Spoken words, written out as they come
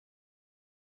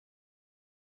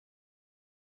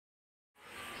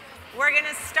We're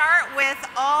going to start with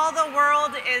All the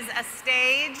World is a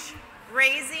Stage,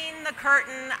 Raising the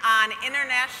Curtain on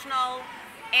International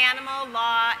Animal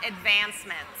Law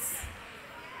Advancements.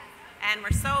 And we're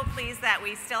so pleased that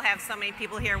we still have so many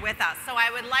people here with us. So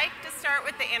I would like to start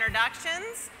with the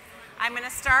introductions. I'm going to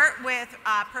start with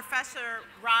Professor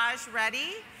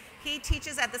Reddy. He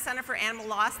teaches at the Center for Animal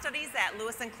Law Studies at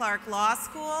Lewis and Clark Law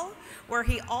School, where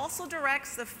he also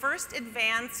directs the first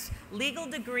advanced legal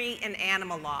degree in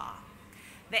animal law.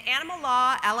 The Animal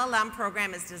Law LL.M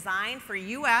program is designed for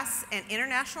U.S. and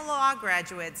international law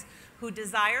graduates who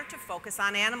desire to focus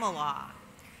on animal law.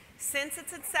 Since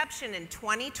its inception in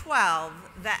 2012,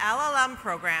 the LL.M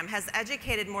program has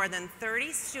educated more than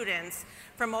 30 students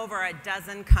from over a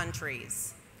dozen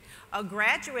countries. A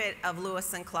graduate of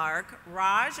Lewis and Clark,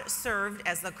 Raj served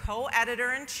as the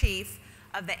co-editor-in-chief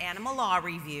of the Animal Law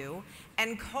Review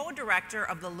and co-director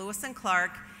of the Lewis and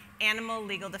Clark Animal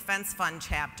Legal Defense Fund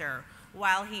chapter,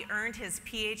 while he earned his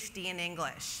PhD in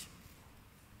English.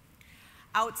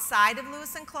 Outside of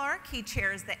Lewis and Clark, he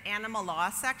chairs the Animal Law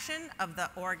section of the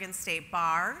Oregon State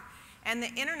Bar and the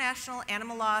International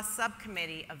Animal Law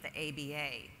Subcommittee of the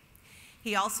ABA.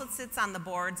 He also sits on the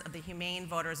boards of the Humane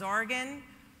Voters Oregon,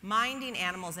 Minding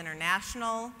Animals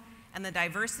International, and the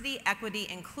Diversity, Equity,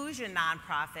 Inclusion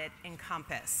nonprofit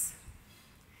Encompass.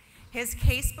 His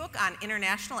casebook on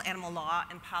international animal law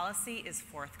and policy is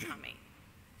forthcoming.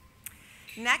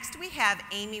 Next, we have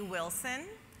Amy Wilson.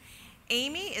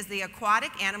 Amy is the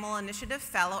Aquatic Animal Initiative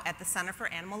Fellow at the Center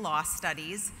for Animal Law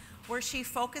Studies, where she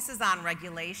focuses on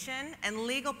regulation and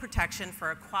legal protection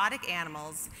for aquatic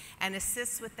animals and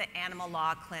assists with the Animal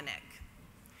Law Clinic.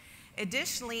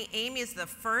 Additionally, Amy is the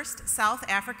first South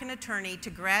African attorney to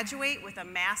graduate with a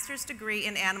master's degree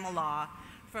in animal law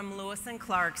from Lewis and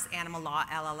Clark's Animal Law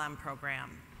LL.M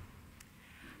program.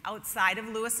 Outside of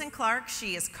Lewis and Clark,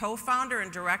 she is co-founder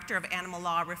and director of Animal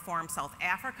Law Reform South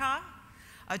Africa,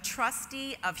 a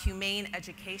trustee of Humane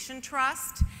Education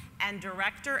Trust, and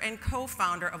director and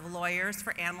co-founder of Lawyers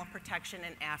for Animal Protection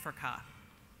in Africa.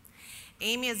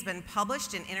 Amy has been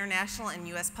published in international and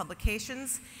U.S.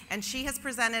 publications, and she has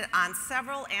presented on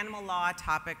several animal law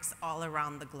topics all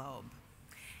around the globe.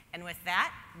 And with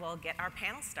that, we'll get our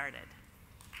panel started.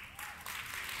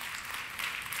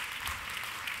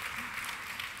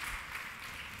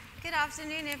 Good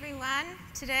afternoon, everyone.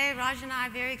 Today, Raj and I are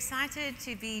very excited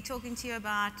to be talking to you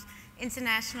about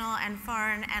international and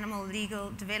foreign animal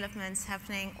legal developments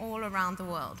happening all around the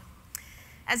world.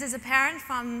 As is apparent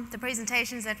from the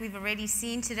presentations that we've already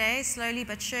seen today, slowly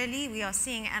but surely we are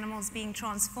seeing animals being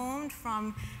transformed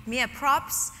from mere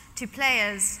props to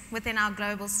players within our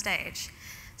global stage.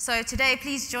 So today,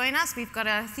 please join us. We've got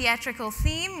a theatrical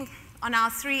theme on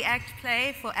our 3-act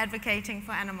play for advocating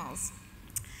for animals.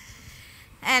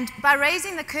 And by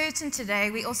raising the curtain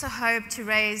today, we also hope to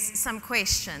raise some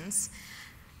questions.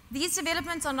 These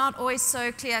developments are not always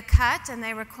so clear-cut, and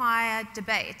they require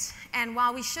debate. And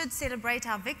while we should celebrate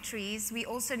our victories, we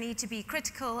also need to be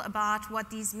critical about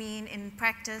what these mean in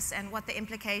practice and what the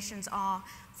implications are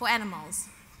for animals.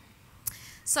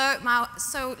 So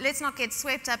let's not get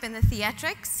swept up in the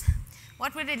theatrics.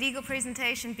 What would a legal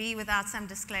presentation be without some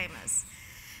disclaimers?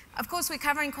 Of course, we're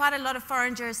covering quite a lot of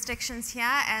foreign jurisdictions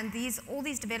here, and all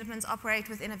these developments operate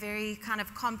within a very kind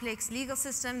of complex legal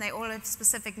system. They all have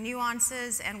specific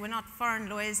nuances, and we're not foreign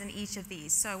lawyers in each of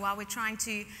these. So while we're trying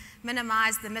to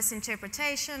minimize the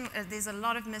misinterpretation, there's a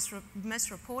lot of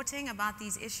misreporting about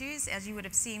these issues, as you would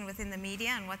have seen within the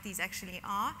media and what these actually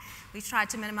are. We've tried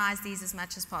to minimize these as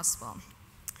much as possible.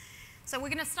 So we're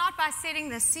going to start by setting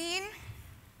the scene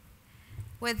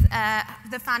with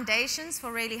the foundations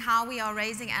for really how we are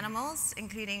raising animals,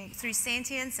 including through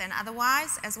sentience and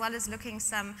otherwise, as well as looking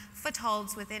some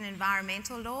footholds within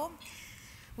environmental law.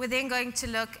 We're then going to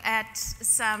look at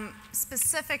some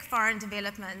specific foreign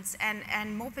developments,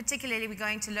 and more particularly, we're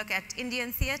going to look at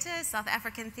Indian theaters, South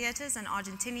African theaters, and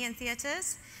Argentinian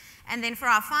theaters. And then for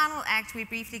our final act, we're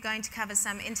briefly going to cover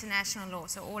some international law,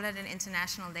 so all at an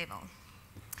international level.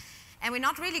 And we're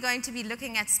not really going to be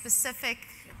looking at specific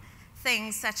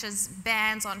things such as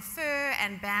bans on fur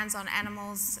and bans on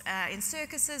animals in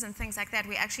circuses and things like that.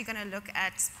 We're actually going to look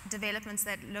at developments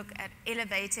that look at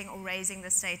elevating or raising the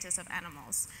status of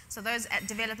animals. So those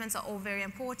developments are all very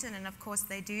important, and of course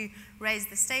they do raise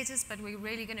the status, but we're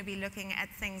really going to be looking at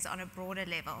things on a broader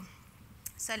level.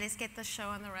 So let's get the show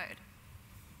on the road.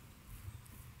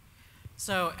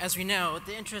 So, as we know,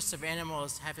 the interests of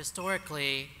animals have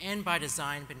historically and by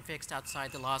design been fixed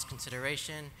outside the law's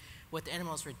consideration, with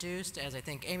animals reduced, as I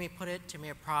think Amy put it, to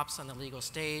mere props on the legal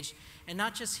stage, and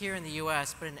not just here in the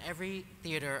US, but in every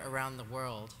theater around the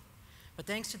world. But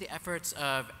thanks to the efforts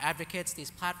of advocates,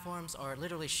 these platforms are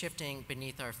literally shifting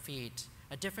beneath our feet.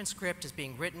 A different script is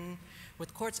being written,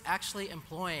 with courts actually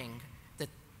employing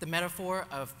the metaphor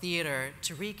of theater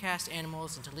to recast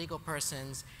animals into legal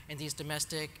persons in these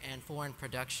domestic and foreign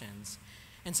productions.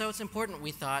 And so it's important, we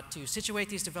thought, to situate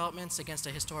these developments against a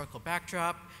historical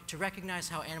backdrop, to recognize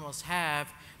how animals have,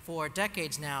 for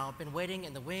decades now, been waiting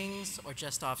in the wings or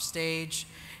just off stage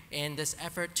in this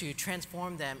effort to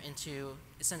transform them into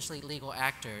essentially legal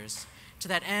actors. To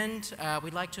that end,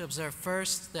 we'd like to observe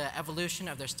first the evolution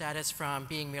of their status from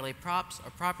being merely props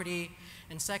or property,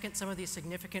 and second, some of these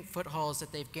significant footholds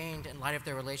that they've gained in light of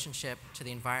their relationship to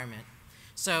the environment.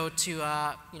 So to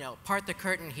part the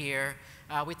curtain here,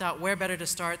 we thought where better to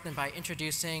start than by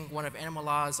introducing one of animal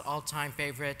law's all-time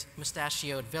favorite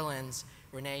mustachioed villains,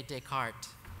 René Descartes.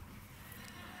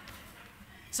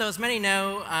 So as many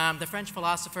know, the French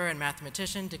philosopher and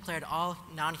mathematician declared all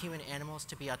non-human animals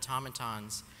to be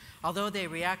automatons. Although they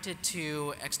reacted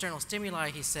to external stimuli,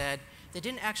 he said, they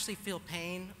didn't actually feel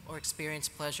pain or experience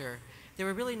pleasure. They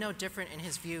were really no different in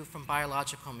his view from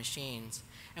biological machines.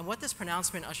 And what this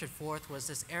pronouncement ushered forth was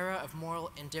this era of moral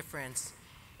indifference,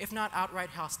 if not outright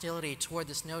hostility toward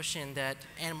this notion that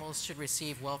animals should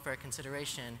receive welfare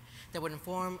consideration that would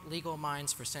inform legal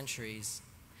minds for centuries.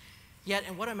 Yet,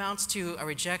 in what amounts to a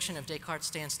rejection of Descartes'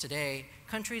 stance today,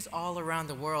 countries all around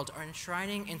the world are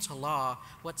enshrining into law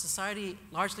what society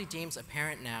largely deems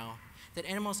apparent now, that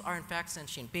animals are in fact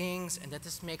sentient beings and that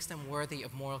this makes them worthy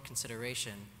of moral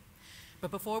consideration.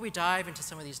 But before we dive into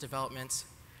some of these developments,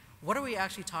 what are we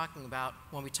actually talking about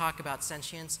when we talk about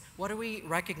sentience? What are we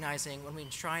recognizing when we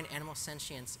enshrine animal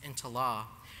sentience into law?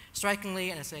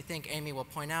 Strikingly, and as I think Amy will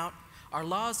point out, our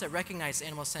laws that recognize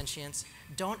animal sentience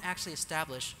don't actually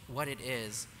establish what it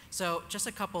is. So just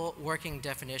a couple working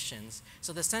definitions.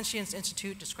 So the Sentience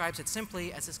Institute describes it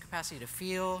simply as this capacity to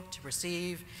feel, to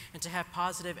perceive, and to have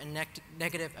positive and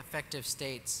negative affective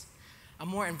states. A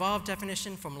more involved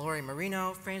definition from Lori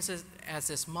Marino frames it as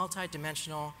this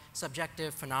multidimensional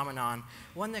subjective phenomenon,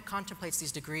 one that contemplates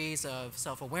these degrees of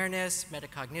self-awareness,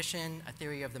 metacognition, a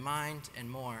theory of the mind, and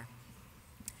more.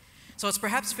 So it's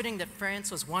perhaps fitting that France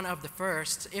was one of the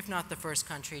first, if not the first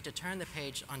country, to turn the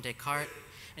page on Descartes.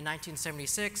 In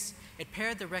 1976, it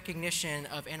paired the recognition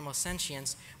of animal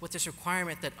sentience with this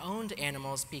requirement that owned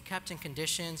animals be kept in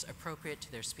conditions appropriate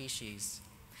to their species.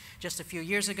 Just a few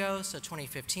years ago, so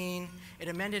 2015, it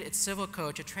amended its civil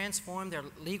code to transform their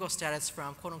legal status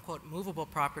from quote-unquote movable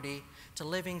property to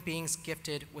living beings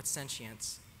gifted with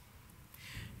sentience.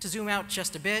 To zoom out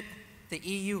just a bit, the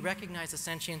EU recognized the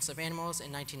sentience of animals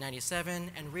in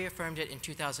 1997 and reaffirmed it in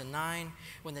 2009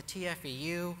 when the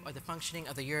TFEU, or the functioning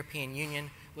of the European Union,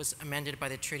 was amended by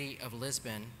the Treaty of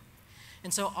Lisbon.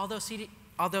 And so although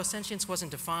sentience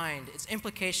wasn't defined, its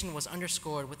implication was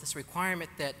underscored with this requirement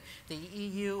that the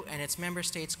EU and its member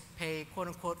states pay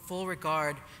quote-unquote full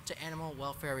regard to animal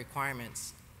welfare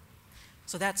requirements.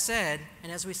 So that said,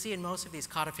 and as we see in most of these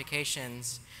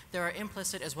codifications, there are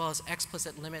implicit as well as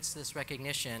explicit limits to this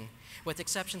recognition, with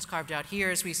exceptions carved out here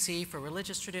as we see for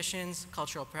religious traditions,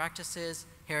 cultural practices,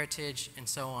 heritage, and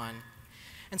so on.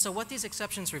 And so what these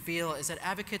exceptions reveal is that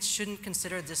advocates shouldn't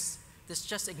consider this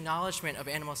just acknowledgement of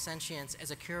animal sentience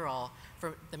as a cure-all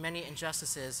for the many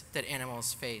injustices that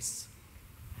animals face.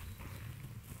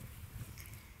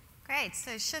 Great,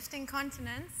 so shifting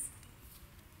continents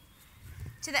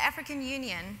to the African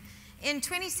Union. In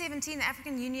 2017, the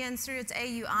African Union, through its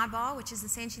AU-IBAR, which is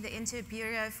essentially the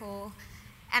Inter-Bureau for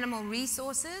Animal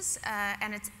Resources,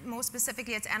 and it's more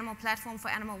specifically its Animal Platform for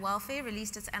Animal Welfare,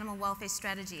 released its Animal Welfare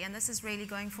Strategy, and this is really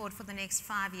going forward for the next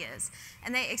 5 years.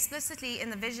 And they explicitly, in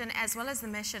the vision as well as the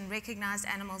mission, recognized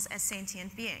animals as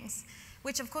sentient beings,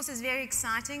 which of course is very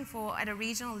exciting for, at a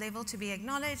regional level, to be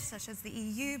acknowledged, such as the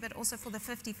EU, but also for the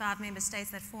 55 member states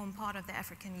that form part of the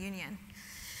African Union.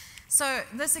 So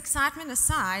this excitement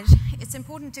aside, it's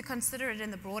important to consider it in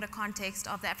the broader context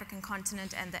of the African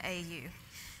continent and the AU.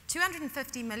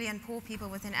 250 million poor people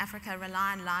within Africa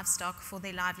rely on livestock for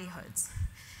their livelihoods.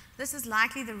 This is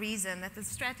likely the reason that the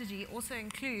strategy also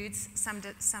includes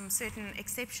some certain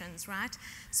exceptions, right?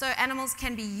 So animals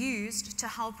can be used to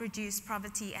help reduce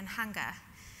poverty and hunger.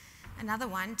 Another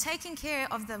one, taking care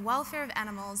of the welfare of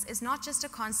animals is not just a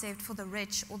concept for the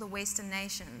rich or the Western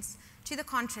nations. To the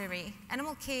contrary,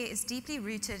 animal care is deeply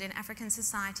rooted in African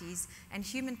societies, and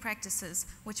human practices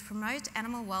which promote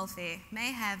animal welfare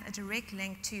may have a direct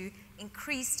link to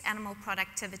increased animal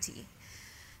productivity.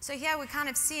 So here we're kind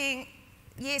of seeing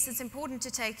yes, it's important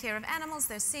to take care of animals.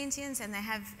 They're sentient and they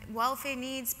have welfare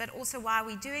needs, but also why are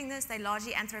we doing this? They're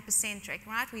largely anthropocentric,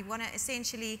 right? We want to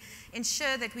essentially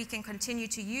ensure that we can continue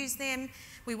to use them.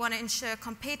 We want to ensure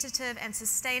competitive and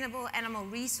sustainable animal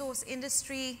resource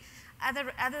industry.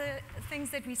 Other things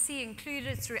that we see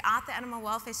included throughout the animal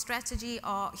welfare strategy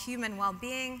are human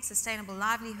well-being, sustainable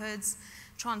livelihoods,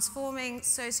 transforming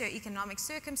socioeconomic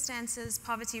circumstances,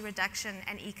 poverty reduction,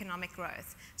 and economic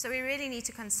growth. So we really need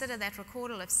to consider that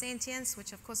recordal of sentience,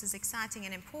 which of course is exciting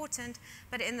and important,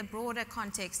 but in the broader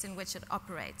context in which it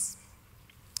operates.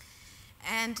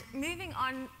 And moving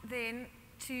on then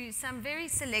to some very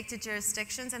selected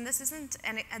jurisdictions, and this isn't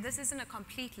a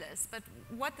complete list, but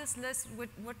what this list,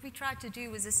 what we tried to do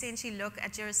was essentially look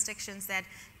at jurisdictions that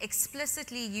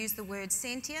explicitly use the word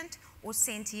sentient or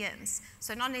sentience.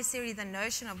 So not necessarily the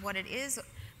notion of what it is,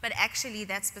 but actually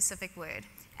that specific word.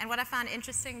 And what I found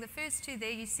interesting, the first two there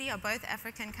you see are both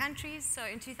African countries. So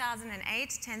in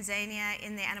 2008, Tanzania,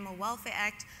 in the Animal Welfare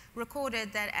Act,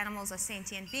 recorded that animals are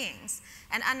sentient beings.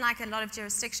 And unlike a lot of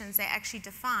jurisdictions, they actually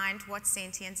defined what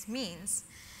sentience means.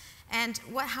 And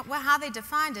how they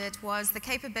defined it was the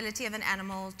capability of an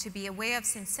animal to be aware of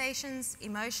sensations,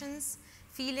 emotions,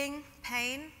 feeling,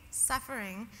 pain,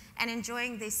 suffering, and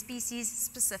enjoying their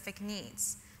species-specific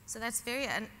needs. So that's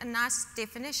a nice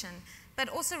definition. But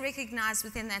also recognized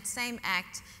within that same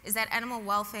act is that animal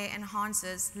welfare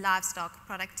enhances livestock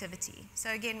productivity.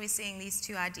 So again, we're seeing these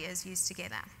two ideas used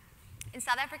together. In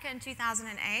South Africa in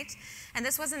 2008, and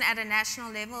this wasn't at a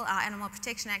national level, our Animal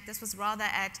Protection Act, this was rather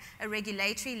at a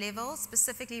regulatory level,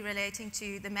 specifically relating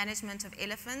to the management of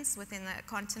elephants within the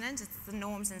continent. It's the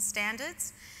norms and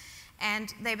standards.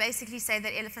 And they basically say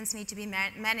that elephants need to be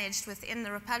managed within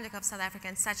the Republic of South Africa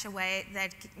in such a way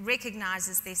that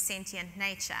recognizes their sentient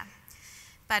nature.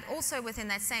 But also within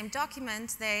that same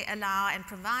document, they allow and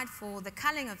provide for the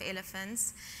culling of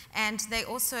elephants. And they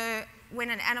also, when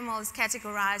an animal is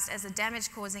categorized as a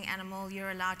damage-causing animal,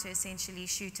 you're allowed to essentially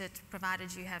shoot it,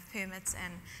 provided you have permits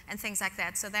and things like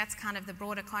that. So that's kind of the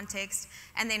broader context.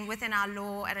 And then within our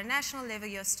law at a national level,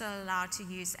 you're still allowed to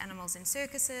use animals in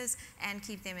circuses and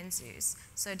keep them in zoos.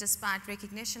 So despite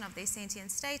recognition of their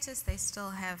sentient status, they still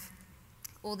have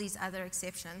all these other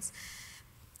exceptions.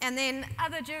 And then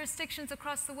other jurisdictions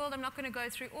across the world, I'm not going to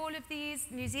go through all of these.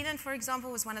 New Zealand, for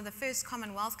example, was one of the first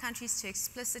Commonwealth countries to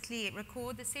explicitly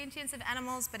record the sentience of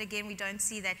animals, but again, we don't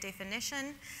see that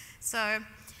definition. So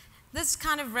this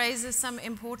kind of raises some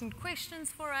important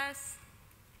questions for us.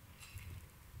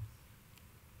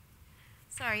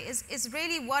 Sorry, is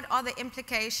really what are the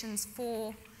implications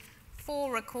for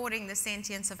recording the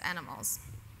sentience of animals?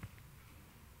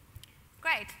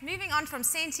 Great. Moving on from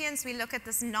sentience, we look at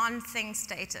this non-thing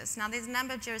status. Now, there's a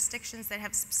number of jurisdictions that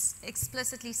have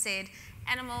explicitly said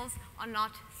animals are not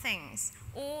things,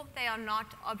 or they are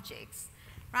not objects,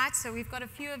 right? So we've got a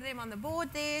few of them on the board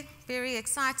there, very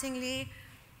excitingly.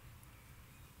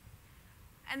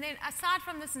 And then aside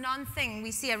from this non-thing,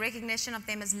 we see a recognition of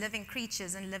them as living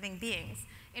creatures and living beings.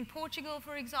 In Portugal,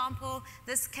 for example,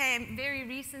 this came very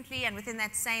recently, and within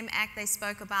that same act, they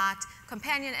spoke about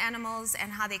companion animals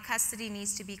and how their custody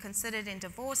needs to be considered in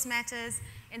divorce matters.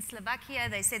 In Slovakia,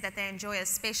 they said that they enjoy a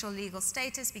special legal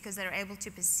status because they're able to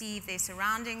perceive their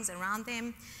surroundings around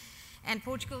them. And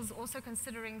Portugal is also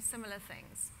considering similar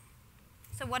things.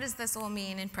 So what does this all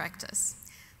mean in practice?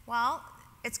 Well,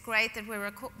 it's great that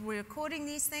we're recording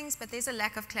these things, but there's a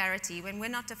lack of clarity. When we're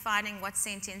not defining what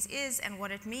sentience is and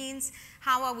what it means,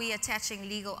 how are we attaching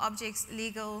legal objects,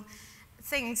 legal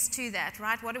things to that,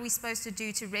 right? What are we supposed to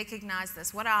do to recognize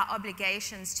this? What are our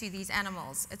obligations to these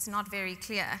animals? It's not very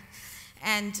clear.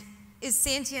 And is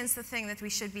sentience the thing that we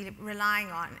should be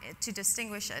relying on to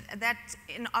distinguish it? That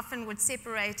often would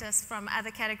separate us from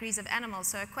other categories of animals.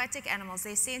 So aquatic animals,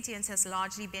 their sentience has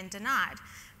largely been denied.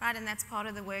 Right, and that's part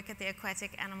of the work at the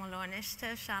Aquatic Animal Law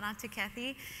Initiative. Shout out to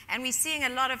Kathy. And we're seeing a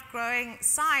lot of growing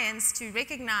science to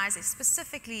recognize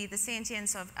specifically the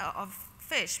sentience of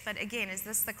fish. But again, is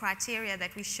this the criteria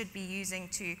that we should be using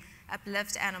to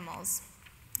uplift animals?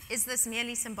 Is this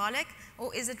merely symbolic,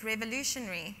 or is it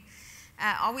revolutionary?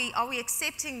 Are we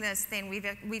accepting this then?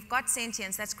 We've got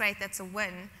sentience, that's great, that's a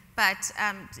win. But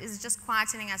is it just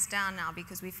quietening us down now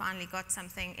because we finally got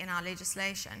something in our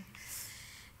legislation?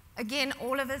 Again,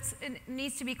 all of it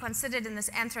needs to be considered in this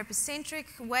anthropocentric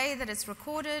way that it's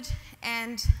recorded.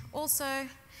 And also,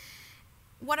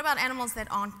 what about animals that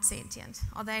aren't sentient?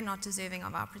 Are they not deserving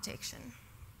of our protection?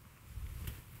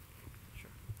 Sure,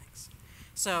 thanks.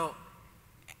 So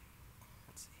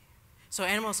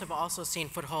animals have also seen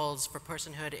footholds for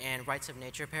personhood and rights of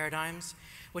nature paradigms,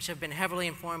 which have been heavily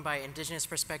informed by indigenous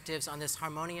perspectives on this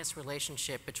harmonious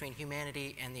relationship between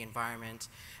humanity and the environment.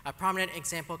 A prominent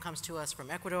example comes to us from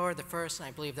Ecuador, the first and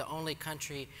I believe the only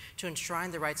country to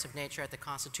enshrine the rights of nature at the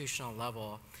constitutional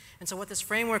level. And so what this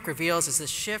framework reveals is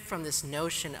this shift from this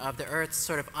notion of the Earth's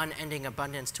sort of unending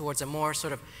abundance towards a more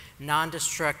sort of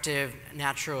non-destructive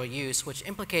natural use, which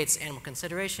implicates animal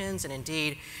considerations and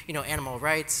indeed, animal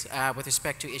rights with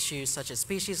respect to issues such as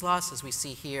species loss, as we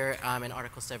see here in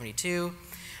Article 72.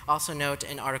 Also note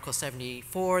in Article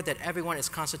 74 that everyone is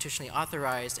constitutionally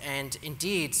authorized and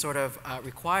indeed sort of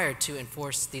required to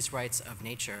enforce these rights of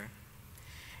nature.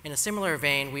 In a similar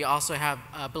vein, we also have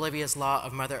Bolivia's Law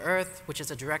of Mother Earth, which is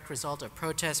a direct result of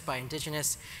protests by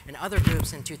indigenous and other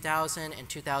groups in 2000 and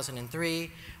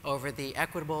 2003 over the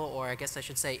equitable, or I guess I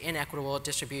should say inequitable,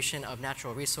 distribution of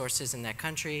natural resources in that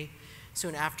country.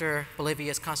 Soon after,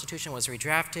 Bolivia's constitution was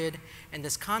redrafted, and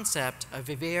this concept of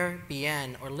vivir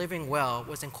bien, or living well,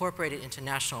 was incorporated into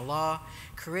national law,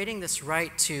 creating this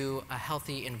right to a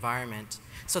healthy environment.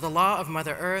 So the Law of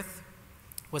Mother Earth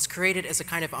was created as a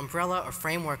kind of umbrella or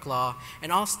framework law,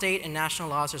 and all state and national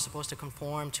laws are supposed to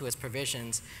conform to its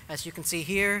provisions. As you can see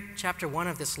here, Chapter 1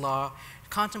 of this law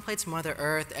contemplates Mother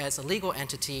Earth as a legal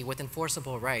entity with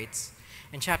enforceable rights.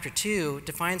 And Chapter 2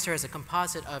 defines her as a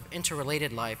composite of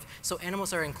interrelated life, so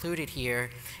animals are included here,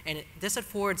 and this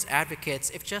affords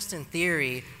advocates, if just in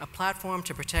theory, a platform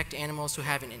to protect animals who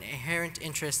have an inherent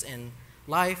interest in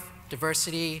life,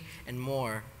 diversity, and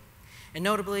more. And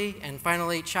notably, and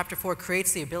finally, Chapter 4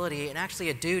 creates the ability and actually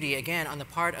a duty, again, on the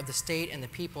part of the state and the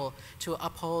people to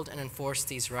uphold and enforce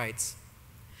these rights.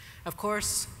 Of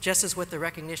course, just as with the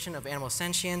recognition of animal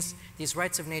sentience, these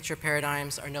rights of nature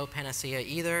paradigms are no panacea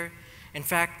either. In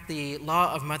fact, the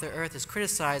Law of Mother Earth is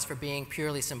criticized for being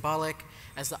purely symbolic,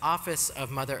 as the Office of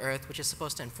Mother Earth, which is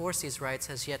supposed to enforce these rights,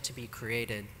 has yet to be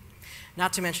created.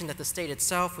 Not to mention that the state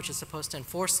itself, which is supposed to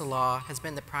enforce the law, has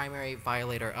been the primary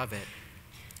violator of it.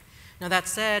 Now that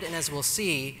said, and as we'll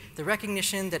see, the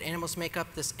recognition that animals make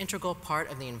up this integral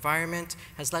part of the environment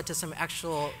has led to some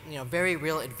actual, very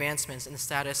real advancements in the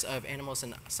status of animals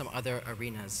in some other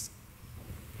arenas.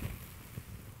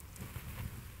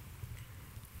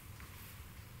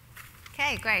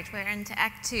 Okay, great. We're into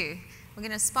Act 2. We're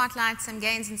going to spotlight some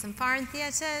gains in some foreign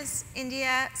theaters: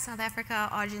 India, South Africa,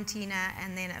 Argentina,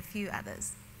 and then a few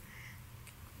others.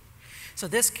 So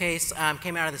this case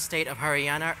came out of the state of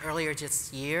Haryana earlier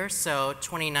this year, so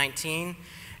 2019,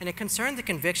 and it concerned the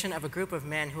conviction of a group of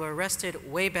men who were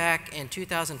arrested way back in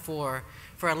 2004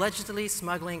 for allegedly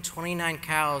smuggling 29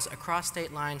 cows across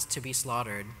state lines to be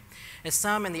slaughtered. As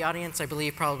some in the audience, I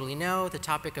believe, probably know, the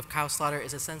topic of cow slaughter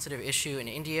is a sensitive issue in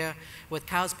India, with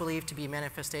cows believed to be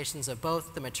manifestations of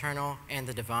both the maternal and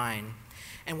the divine.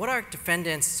 And what our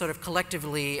defendants sort of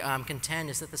collectively contend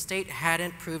is that the state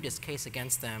hadn't proved its case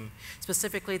against them,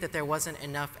 specifically that there wasn't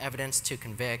enough evidence to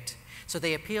convict. So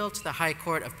they appealed to the High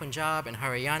Court of Punjab and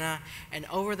Haryana, and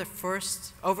over the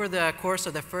course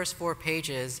of the first 4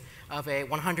 pages of a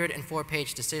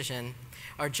 104-page decision,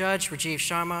 our judge, Rajesh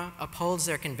Sharma, upholds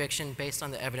their conviction based on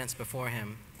the evidence before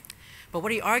him. But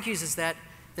what he argues is that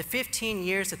the 15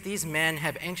 years that these men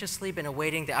have anxiously been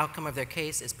awaiting the outcome of their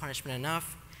case is punishment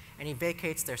enough, and he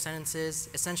vacates their sentences.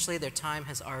 Essentially, their time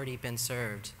has already been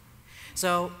served.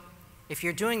 So if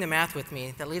you're doing the math with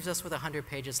me, that leaves us with 100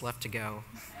 pages left to go.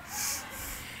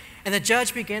 And the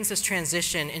judge begins this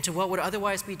transition into what would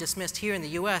otherwise be dismissed here in the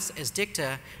US as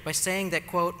dicta by saying that,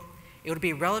 quote, it would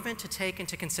be relevant to take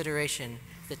into consideration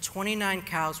that 29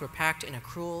 cows were packed in a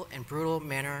cruel and brutal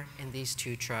manner in these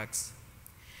 2 trucks.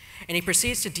 And he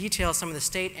proceeds to detail some of the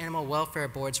State Animal Welfare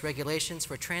Board's regulations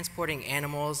for transporting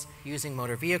animals using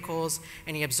motor vehicles,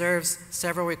 and he observes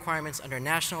several requirements under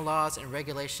national laws and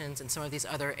regulations in some of these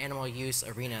other animal use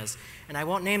arenas. And I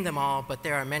won't name them all, but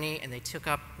there are many, and they took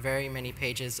up very many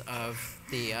pages of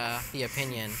the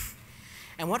opinion.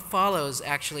 And what follows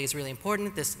actually is really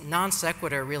important, this non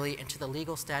sequitur really into the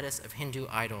legal status of Hindu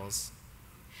idols.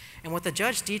 And what the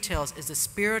judge details is the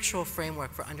spiritual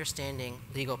framework for understanding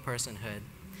legal personhood.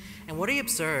 And what he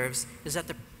observes is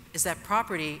that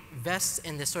property vests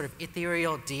in this sort of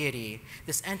ethereal deity,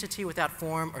 this entity without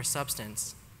form or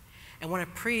substance. And when a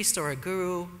priest or a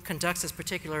guru conducts this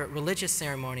particular religious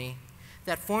ceremony,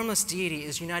 that formless deity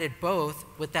is united both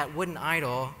with that wooden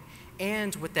idol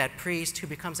and with that priest who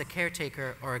becomes a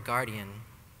caretaker or a guardian.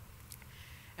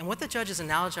 And what the judge is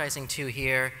analogizing to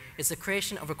here is the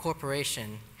creation of a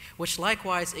corporation, which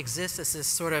likewise exists as this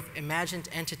sort of imagined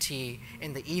entity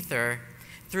in the ether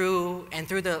through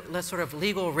the sort of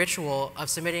legal ritual of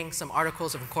submitting some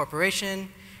articles of incorporation,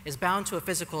 is bound to a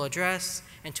physical address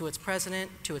and to its president,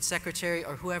 to its secretary,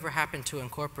 or whoever happened to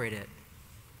incorporate it.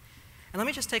 And let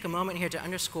me just take a moment here to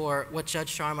underscore what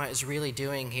Judge Sharma is really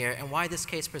doing here and why this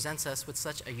case presents us with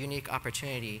such a unique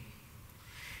opportunity.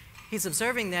 He's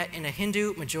observing that in a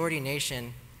Hindu majority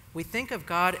nation, we think of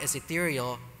God as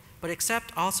ethereal, but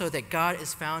accept also that God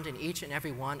is found in each and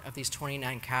every one of these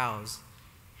 29 cows.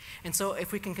 And so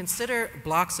if we can consider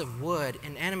blocks of wood,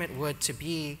 inanimate wood, to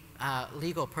be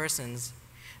legal persons,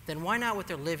 then why not with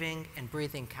their living and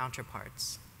breathing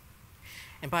counterparts?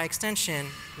 And by extension,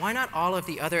 why not all of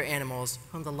the other animals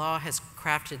whom the law has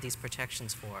crafted these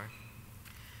protections for?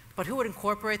 But who would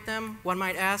incorporate them, one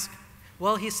might ask?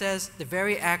 Well, he says, the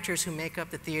very actors who make up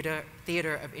the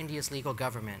theater of India's legal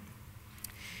government.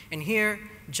 And here,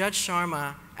 Judge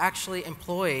Sharma actually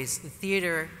employs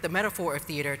the metaphor of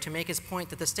theater to make his point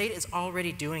that the state is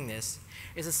already doing this,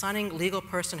 is assigning legal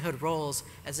personhood roles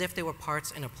as if they were parts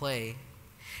in a play.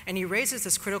 And he raises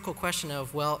this critical question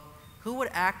of, well, who would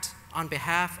act on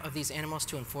behalf of these animals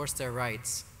to enforce their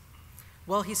rights?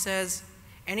 Well, he says,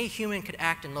 any human could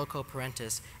act in loco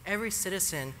parentis. Every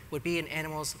citizen would be an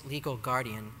animal's legal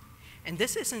guardian. And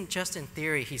this isn't just in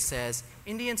theory, he says.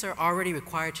 Indians are already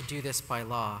required to do this by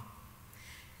law.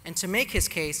 And to make his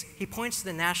case, he points to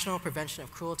the National Prevention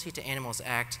of Cruelty to Animals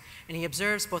Act, and he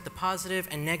observes both the positive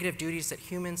and negative duties that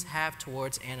humans have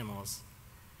towards animals.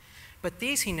 But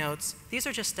these, he notes, these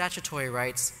are just statutory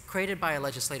rights created by a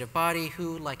legislative body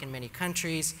who, like in many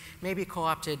countries, may be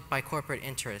co-opted by corporate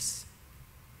interests.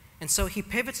 And so he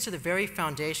pivots to the very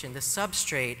foundation, the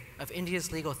substrate of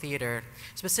India's legal theater,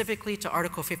 specifically to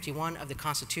Article 51 of the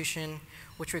Constitution,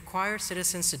 which requires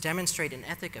citizens to demonstrate an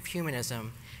ethic of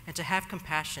humanism and to have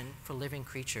compassion for living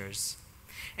creatures.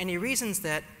 And he reasons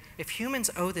that if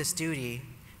humans owe this duty,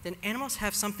 then animals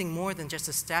have something more than just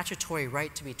a statutory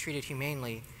right to be treated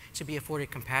humanely, to be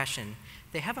afforded compassion.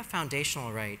 They have a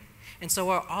foundational right, and so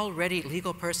are already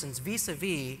legal persons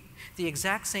vis-a-vis the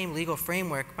exact same legal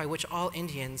framework by which all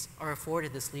Indians are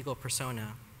afforded this legal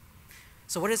persona.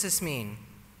 So what does this mean?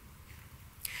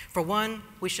 For one,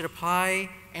 we should apply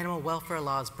animal welfare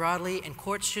laws broadly, and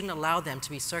courts shouldn't allow them to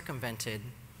be circumvented.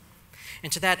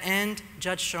 And to that end,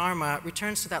 Judge Sharma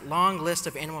returns to that long list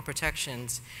of animal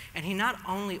protections, and he not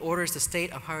only orders the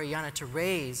state of Haryana to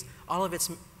raise all of its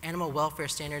animal welfare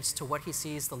standards to what he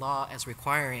sees the law as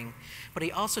requiring, but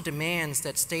he also demands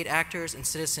that state actors and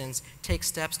citizens take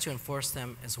steps to enforce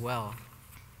them as well.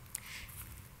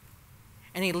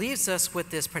 And he leaves us with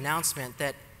this pronouncement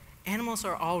that animals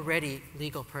are already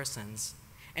legal persons.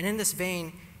 And in this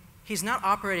vein, he's not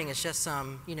operating as just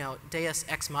some, deus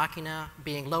ex machina,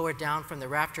 being lowered down from the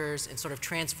rafters and sort of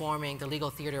transforming the legal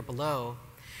theater below.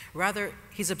 Rather,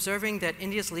 he's observing that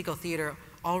India's legal theater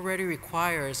already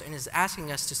requires and is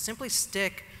asking us to simply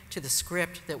stick to the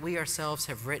script that we ourselves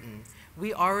have written.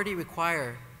 We already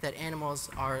require that animals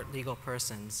are legal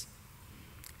persons.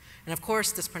 And of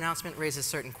course, this pronouncement raises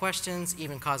certain questions,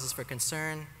 even causes for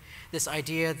concern. This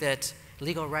idea that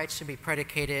legal rights should be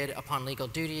predicated upon legal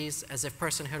duties, as if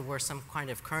personhood were some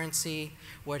kind of currency,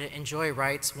 where to enjoy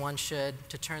rights, one should,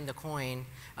 to turn the coin,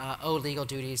 owe legal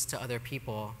duties to other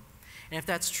people. And if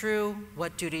that's true,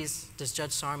 what duties does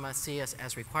Judge Sharma see us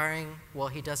as requiring? Well,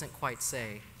 he doesn't quite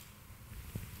say.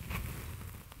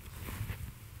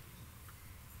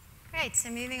 Great, so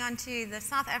moving on to the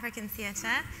South African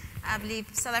theatre, I believe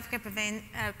South Africa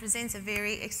presents a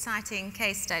very exciting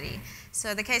case study.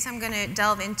 So the case I'm going to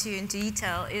delve into in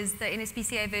detail is the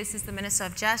NSPCA versus the Minister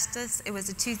of Justice. It was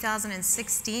a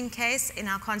 2016 case in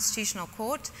our Constitutional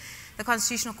Court. The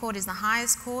Constitutional Court is the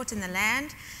highest court in the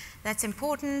land. That's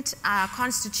important. Our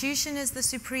Constitution is the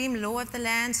supreme law of the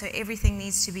land, so everything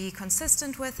needs to be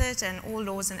consistent with it, and all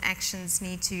laws and actions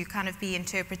need to kind of be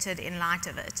interpreted in light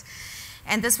of it.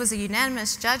 And this was a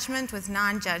unanimous judgment with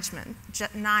 9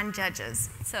 judges.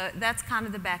 So that's kind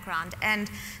of the background. And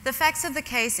the facts of the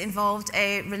case involved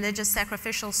a religious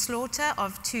sacrificial slaughter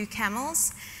of 2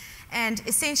 camels. And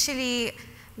essentially,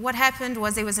 what happened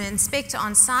was there was an inspector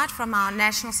on site from our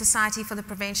National Society for the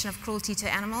Prevention of Cruelty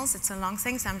to Animals. It's a long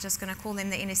thing, so I'm just going to call them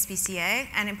the NSPCA.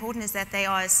 And important is that they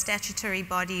are a statutory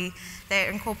body. They're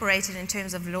incorporated in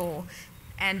terms of law,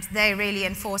 and they really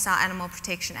enforce our Animal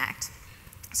Protection Act.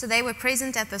 So they were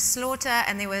present at the slaughter,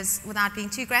 and there was, without being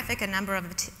too graphic, a number of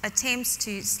attempts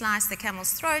to slice the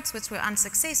camels' throats, which were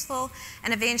unsuccessful,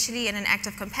 and eventually, in an act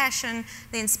of compassion,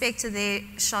 the inspector there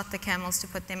shot the camels to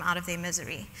put them out of their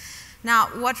misery. Now,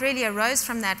 what really arose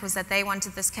from that was that they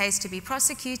wanted this case to be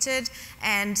prosecuted,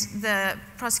 and the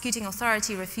prosecuting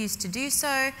authority refused to do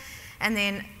so. and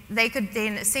then they could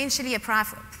then essentially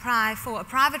apply for a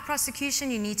private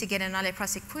prosecution. You need to get a nolle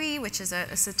prosequi, which is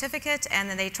a certificate, and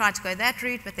then they tried to go that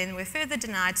route, but then were further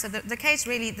denied. So the case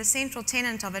really, the central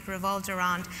tenet of it revolved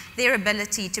around their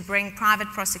ability to bring private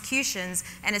prosecutions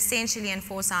and essentially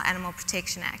enforce our Animal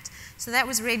Protection Act. So that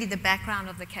was really the background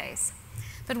of the case.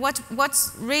 But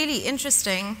what's really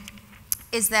interesting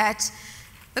is that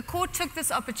the court took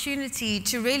this opportunity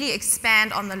to really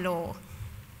expand on the law.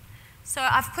 So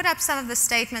I've put up some of the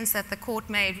statements that the court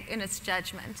made in its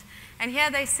judgment. And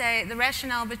here they say the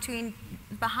rationale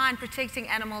behind protecting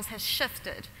animals has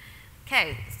shifted.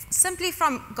 Okay, simply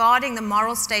from guarding the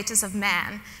moral status of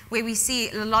man, where we see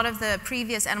a lot of the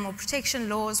previous animal protection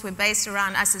laws were based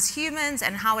around us as humans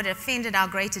and how it offended our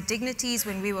greater dignities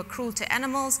when we were cruel to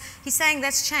animals. He's saying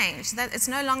that's changed, that it's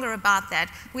no longer about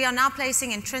that. We are now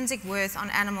placing intrinsic worth on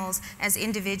animals as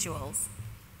individuals.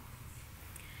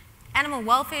 Animal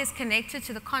welfare is connected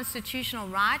to the constitutional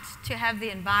right to have the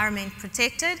environment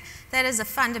protected. That is a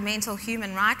fundamental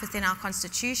human right within our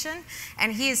Constitution,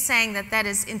 and he is saying that that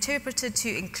is interpreted to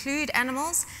include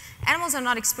animals. Animals are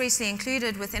not expressly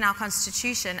included within our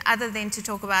Constitution other than to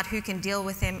talk about who can deal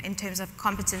with them in terms of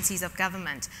competencies of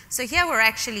government. So here we're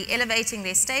actually elevating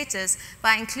their status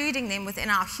by including them within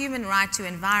our human right to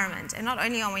environment. And not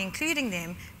only are we including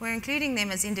them, we're including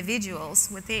them as individuals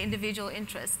with their individual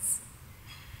interests.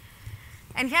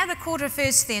 And here the court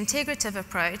refers to the integrative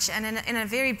approach, and in a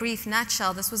very brief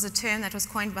nutshell, this was a term that was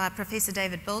coined by Professor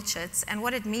David Bilchitz, and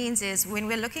what it means is when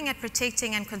we're looking at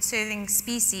protecting and conserving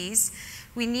species,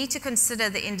 we need to consider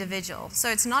the individual. So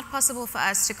it's not possible for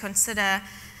us to consider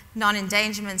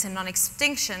non-endangerment and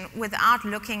non-extinction without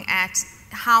looking at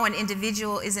how an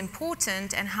individual is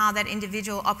important and how that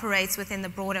individual operates within the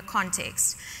broader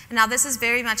context. Now, this is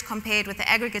very much compared with the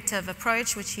aggregative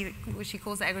approach, which he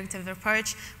calls the aggregative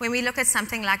approach, when we look at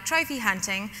something like trophy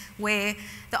hunting, where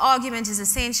the argument is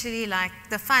essentially like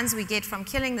the funds we get from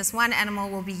killing this one animal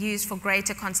will be used for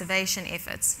greater conservation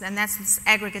efforts. And that's this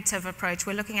aggregative approach.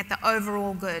 We're looking at the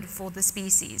overall good for the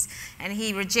species. And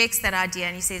he rejects that idea,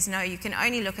 and he says, no, you can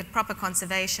only look at proper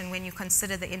conservation when you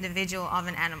consider the individual of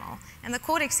an animal. And the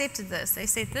court accepted this. They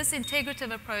said this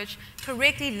integrative approach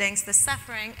correctly links the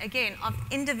suffering, again, of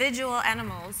individual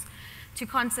animals to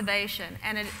conservation,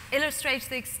 and it illustrates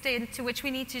the extent to which we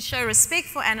need to show respect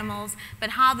for animals, but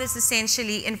how this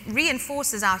essentially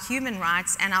reinforces our human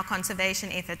rights and our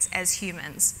conservation efforts as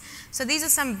humans. So these are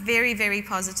some very, very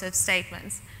positive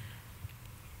statements.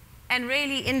 And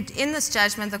really, in this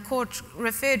judgment, the court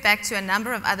referred back to a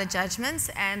number of other judgments,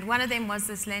 and one of them was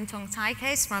this Lentong Tai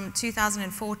case from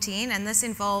 2014, and this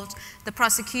involved the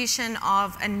prosecution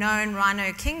of a known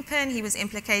rhino kingpin. He was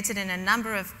implicated in a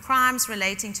number of crimes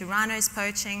relating to rhinos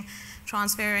poaching,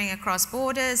 transferring across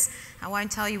borders. I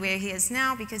won't tell you where he is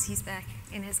now because he's back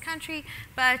in his country,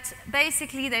 but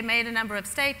basically they made a number of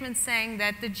statements saying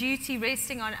that the duty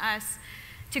resting on us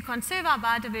to conserve our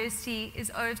biodiversity is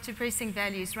owed to pressing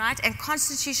values, right? And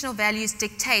constitutional values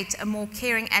dictate a more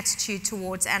caring attitude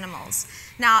towards animals.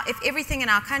 Now, if everything in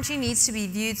our country needs to be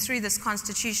viewed through this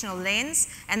constitutional lens,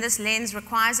 and this lens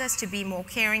requires us to be more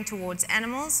caring towards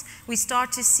animals, we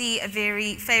start to see a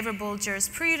very favorable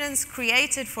jurisprudence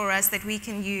created for us that we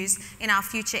can use in our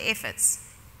future efforts.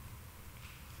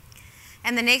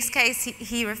 And the next case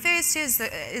he refers to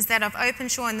is that of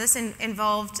Openshaw, and this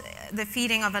involved the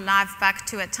feeding of a live buck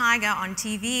to a tiger on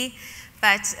TV.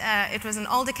 But it was an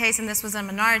older case, and this was a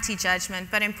minority judgment.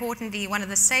 But importantly, one of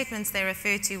the statements they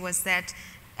referred to was that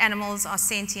animals are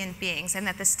sentient beings and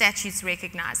that the statutes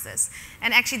recognize this.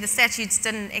 And actually, the statutes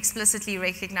didn't explicitly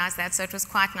recognize that, so it was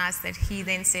quite nice that he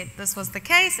then said this was the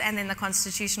case, and then the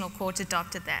Constitutional Court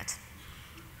adopted that.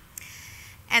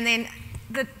 And then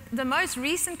the most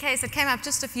recent case that came up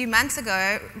just a few months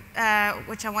ago,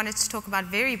 which I wanted to talk about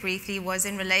very briefly, was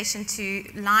in relation to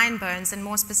lion bones, and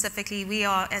more specifically, we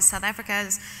are, as South Africa,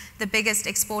 the biggest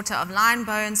exporter of lion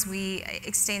bones. We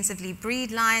extensively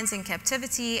breed lions in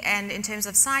captivity, and in terms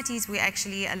of CITES, we're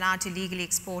actually allowed to legally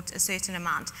export a certain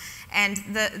amount. And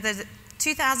the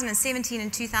 2017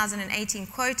 and 2018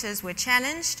 quotas were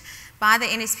challenged by the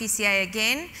NSPCA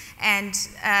again, and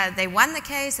they won the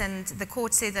case, and the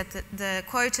court said that the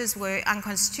quotas were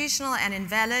unconstitutional and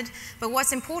invalid. But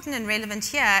what's important and relevant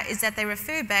here is that they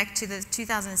refer back to the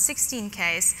 2016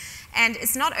 case, and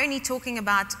it's not only talking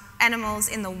about animals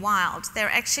in the wild,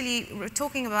 they're actually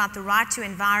talking about the right to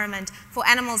environment for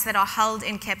animals that are held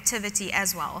in captivity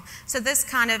as well. So this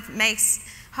kind of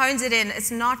hones it in.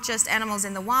 It's not just animals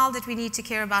in the wild that we need to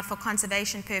care about for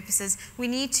conservation purposes. We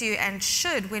need to and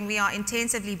should, when we are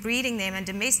intensively breeding them and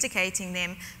domesticating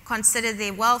them, consider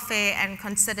their welfare and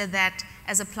consider that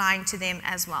as applying to them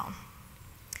as well.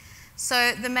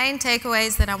 So the main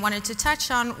takeaways that I wanted to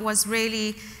touch on was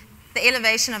really the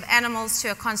elevation of animals to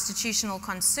a constitutional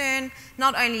concern,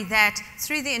 not only that,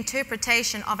 through the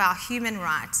interpretation of our human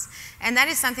rights. And that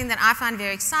is something that I find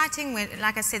very exciting when,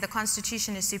 like I said, the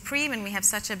Constitution is supreme and we have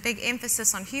such a big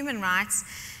emphasis on human rights.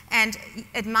 And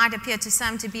it might appear to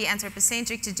some to be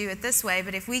anthropocentric to do it this way,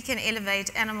 but if we can elevate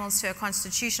animals to a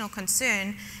constitutional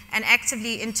concern and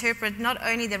actively interpret not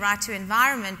only the right to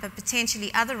environment, but potentially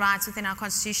other rights within our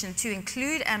Constitution to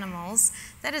include animals,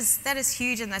 that is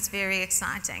huge and that's very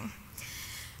exciting.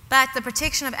 But the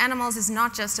protection of animals is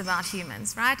not just about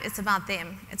humans, right? It's about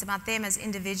them. It's about them as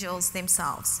individuals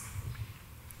themselves.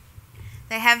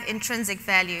 They have intrinsic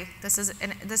value. This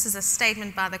is a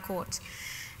statement by the court.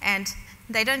 And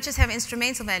they don't just have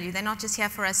instrumental value. They're not just here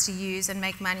for us to use and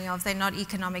make money of. They're not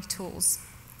economic tools.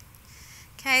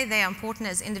 Okay, they are important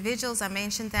as individuals. I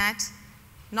mentioned that.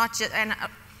 Not just, and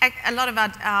a lot of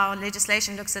our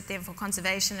legislation looks at them for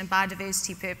conservation and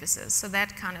biodiversity purposes. So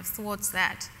that kind of thwarts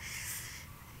that.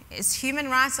 Is human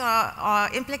rights are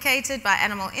implicated by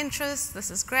animal interests. This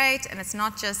is great. And it's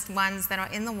not just ones that are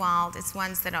in the wild. It's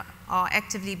ones that are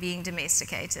actively being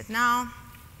domesticated now.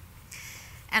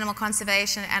 Animal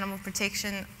conservation, animal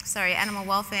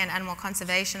welfare and animal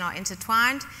conservation are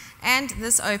intertwined, and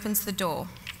this opens the door.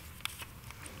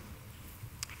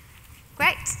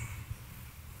 Great.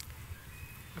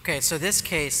 Okay, so this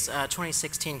case,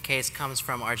 2016 case, comes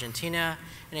from Argentina,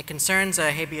 and it concerns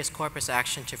a habeas corpus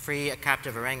action to free a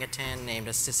captive orangutan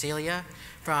named Cecilia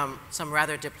from some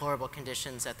rather deplorable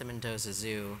conditions at the Mendoza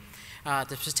Zoo.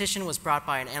 The petition was brought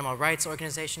by an animal rights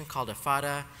organization called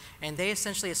AFADA, and they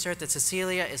essentially assert that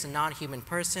Cecilia is a non-human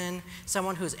person,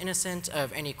 someone who is innocent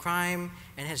of any crime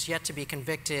and has yet to be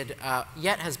convicted,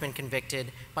 has been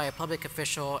convicted by a public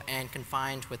official and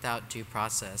confined without due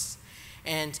process.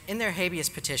 And in their habeas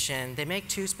petition, they make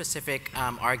two specific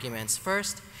arguments.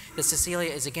 First, that Cecilia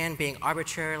is again being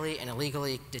arbitrarily and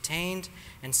illegally detained,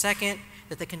 and second,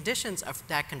 that the conditions of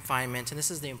that confinement, and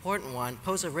this is the important one,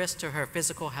 pose a risk to her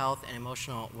physical health and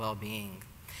emotional well-being.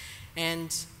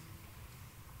 And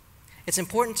it's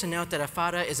important to note that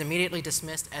AFADA is immediately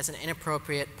dismissed as an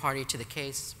inappropriate party to the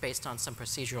case based on some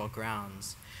procedural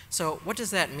grounds. So what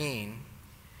does that mean?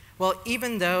 Well,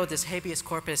 even though this habeas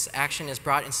corpus action is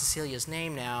brought in Cecilia's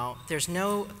name now, there's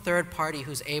no third party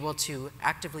who's able to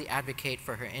actively advocate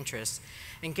for her interests.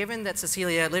 And given that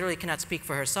Cecilia literally cannot speak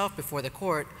for herself before the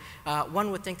court, one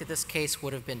would think that this case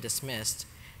would have been dismissed,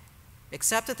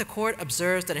 except that the court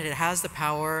observes that it has the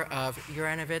power of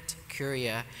Uranavit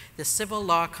Curia, the civil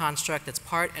law construct that's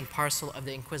part and parcel of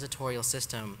the inquisitorial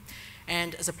system.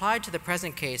 And as applied to the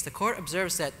present case, the court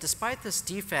observes that despite this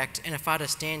defect in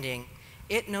AFADA's standing,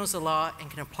 it knows the law and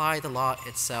can apply the law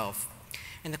itself.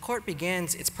 And the court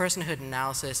begins its personhood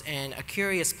analysis in a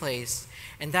curious place,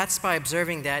 and that's by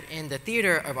observing that in the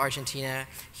theater of Argentina,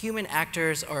 human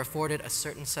actors are afforded a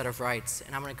certain set of rights,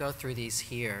 and I'm going to go through these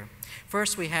here.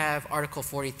 First, we have Article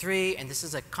 43, and this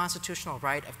is a constitutional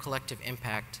right of collective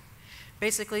impact.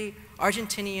 Basically,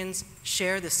 Argentinians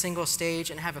share the single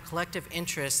stage and have a collective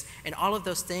interest in all of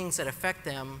those things that affect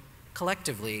them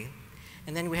collectively.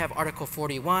 And then we have Article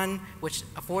 41, which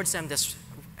affords them this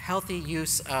healthy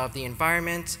use of the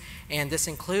environment, and this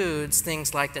includes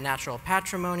things like the natural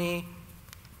patrimony,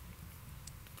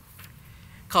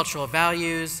 cultural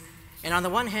values, and on the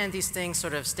one hand, these things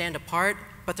sort of stand apart,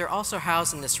 but they're also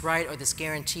housed in this right or this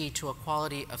guarantee to a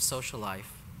quality of social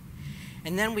life.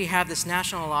 And then we have this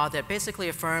national law that basically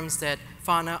affirms that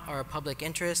fauna are a public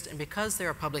interest, and because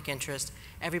they're a public interest,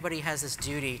 everybody has this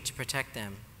duty to protect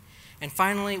them. And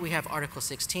finally, we have Article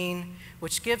 16,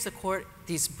 which gives the court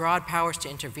these broad powers to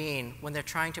intervene when they're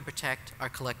trying to protect our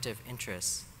collective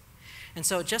interests. And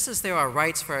so just as there are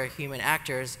rights for our human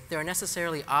actors, there are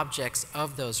necessarily objects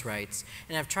of those rights.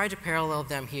 And I've tried to parallel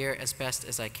them here as best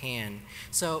as I can.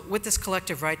 So with this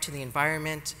collective right to the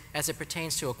environment, as it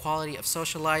pertains to a quality of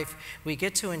social life, we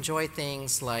get to enjoy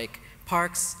things like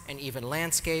parks and even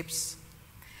landscapes.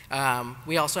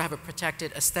 We also have a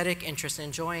protected aesthetic interest in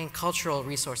enjoying cultural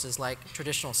resources like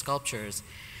traditional sculptures.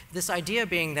 This idea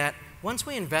being that once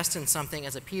we invest in something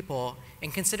as a people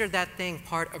and consider that thing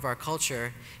part of our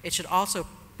culture, it should also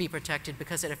be protected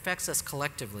because it affects us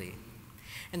collectively.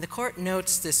 And the court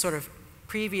notes this sort of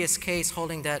previous case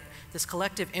holding that this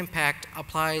collective impact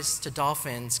applies to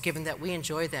dolphins, given that we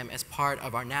enjoy them as part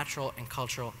of our natural and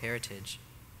cultural heritage.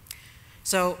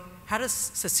 So how does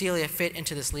Cecilia fit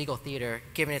into this legal theater,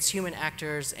 given its human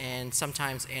actors and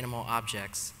sometimes animal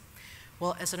objects?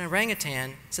 Well, as an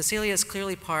orangutan, Cecilia is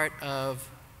clearly part of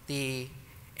the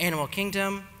animal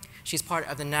kingdom. She's part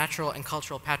of the natural and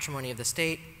cultural patrimony of the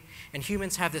state, and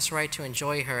humans have this right to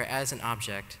enjoy her as an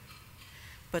object.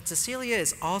 But Cecilia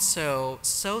is also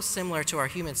so similar to our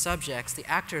human subjects, the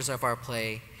actors of our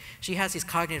play. She has these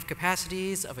cognitive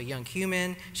capacities of a young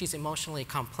human. She's emotionally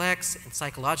complex and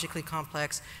psychologically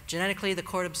complex. Genetically, the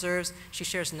court observes, she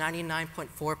shares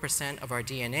 99.4% of our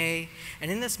DNA. And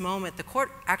in this moment, the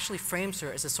court actually frames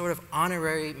her as a sort of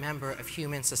honorary member of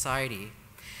human society.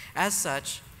 As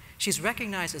such, she's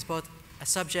recognized as both a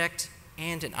subject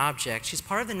and an object. She's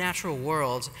part of the natural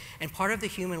world and part of the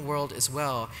human world as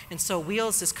well. And so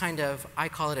wields this kind of, I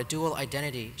call it a dual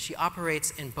identity. She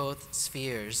operates in both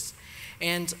spheres.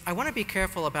 And I want to be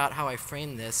careful about how I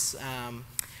frame this,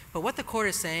 but what the court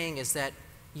is saying is that,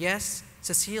 yes,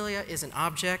 Cecilia is an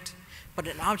object, but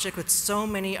an object with so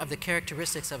many of the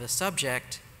characteristics of a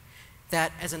subject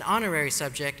that as an honorary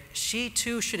subject, she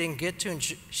too should get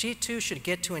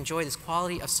to enjoy this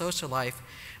quality of social life,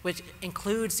 which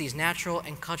includes these natural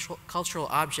and cultural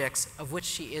objects of which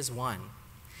she is one.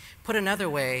 Put another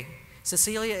way,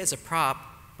 Cecilia is a prop,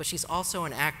 but she's also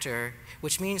an actor,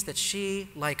 which means that she,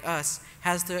 like us,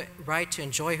 has the right to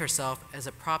enjoy herself as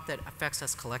a prop that affects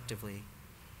us collectively.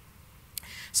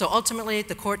 So ultimately,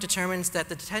 the court determines that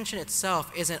the detention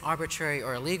itself isn't arbitrary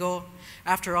or illegal.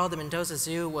 After all, the Mendoza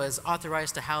Zoo was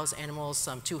authorized to house animals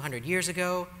some 200 years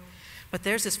ago, but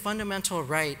there's this fundamental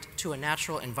right to a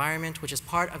natural environment, which is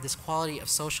part of this quality of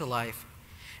social life.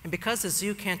 And because the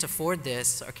zoo can't afford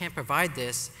this or can't provide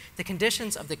this, the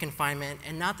conditions of the confinement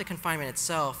and not the confinement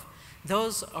itself,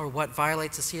 those are what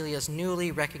violate Cecilia's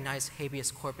newly recognized habeas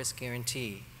corpus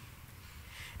guarantee.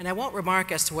 And I won't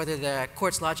remark as to whether the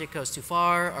court's logic goes too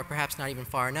far or perhaps not even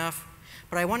far enough,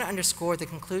 but I want to underscore the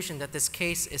conclusion that this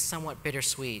case is somewhat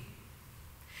bittersweet.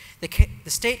 The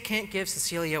state can't give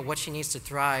Cecilia what she needs to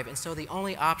thrive, and so the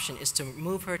only option is to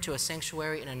move her to a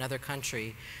sanctuary in another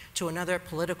country, to another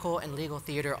political and legal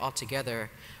theater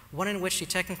altogether, one in which she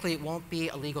technically won't be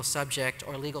a legal subject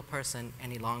or a legal person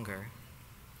any longer.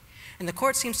 And the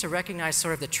court seems to recognize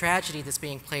sort of the tragedy that's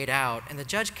being played out, and the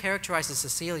judge characterizes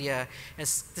Cecilia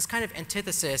as this kind of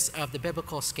antithesis of the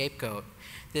biblical scapegoat,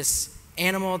 this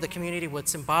animal the community would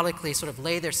symbolically sort of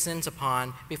lay their sins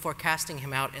upon before casting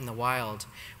him out in the wild,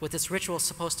 with this ritual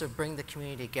supposed to bring the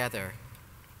community together.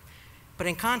 But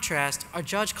in contrast, our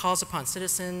judge calls upon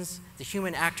citizens, the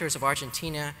human actors of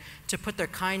Argentina, to put their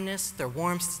kindness, their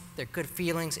warmth, their good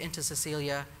feelings into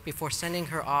Cecilia before sending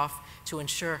her off to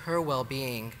ensure her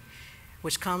well-being,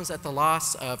 which comes at the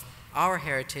loss of our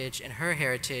heritage and her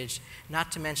heritage,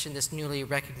 not to mention this newly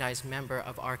recognized member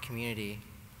of our community.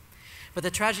 But the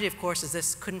tragedy, of course, is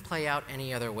this couldn't play out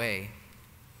any other way.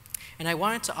 And I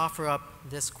wanted to offer up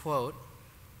this quote,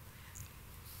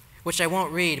 which I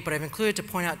won't read, but I've included to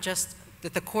point out just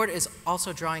that the court is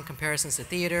also drawing comparisons to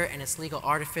theater and its legal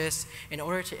artifice in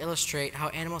order to illustrate how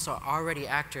animals are already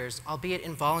actors, albeit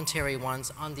involuntary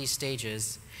ones, on these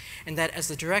stages, and that as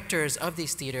the directors of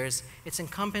these theaters, it's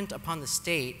incumbent upon the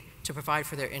state to provide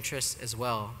for their interests as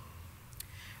well.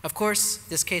 Of course,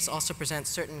 this case also presents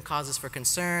certain causes for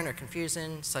concern or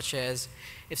confusion, such as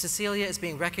if Cecilia is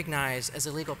being recognized as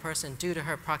a legal person due to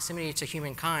her proximity to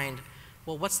humankind,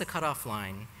 well, what's the cutoff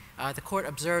line? The court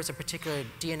observes a particular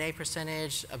DNA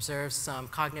percentage, observes some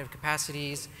cognitive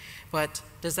capacities, but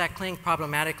does that cling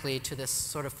problematically to this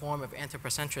sort of form of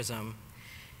anthropocentrism?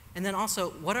 And then also,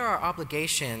 what are our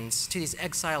obligations to these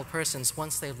exiled persons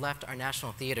once they've left our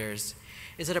national theaters?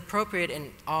 Is it appropriate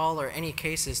in all or any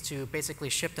cases to basically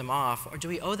ship them off, or do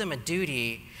we owe them a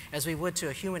duty, as we would to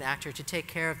a human actor, to take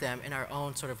care of them in our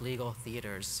own sort of legal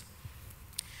theaters?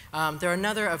 There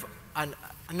are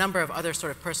a number of other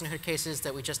sort of personhood cases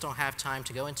that we just don't have time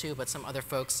to go into, but some other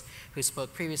folks who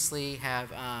spoke previously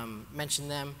have mentioned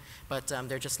them, but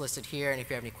they're just listed here, and if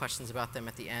you have any questions about them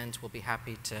at the end, we'll be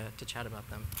happy to chat about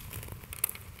them.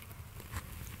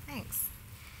 Thanks.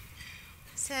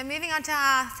 So moving on to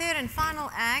our third and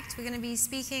final act, we're going to be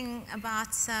speaking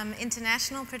about some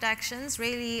international productions,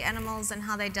 really animals and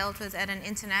how they dealt with at an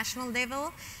international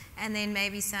level, and then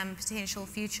maybe some potential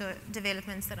future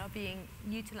developments that are being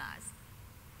utilized.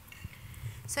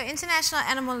 So international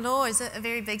animal law is a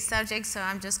very big subject, so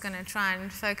I'm just going to try and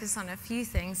focus on a few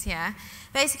things here.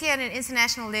 Basically, at an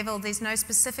international level, there's no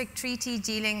specific treaty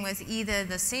dealing with either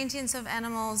the sentience of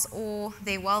animals or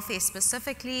their welfare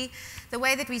specifically. The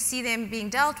way that we see them being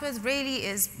dealt with really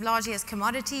is largely as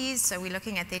commodities, so we're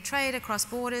looking at their trade across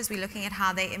borders, we're looking at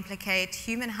how they implicate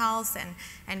human health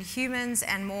and humans,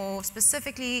 and more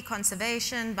specifically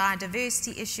conservation,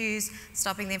 biodiversity issues,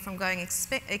 stopping them from going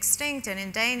extinct and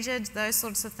endangered. Those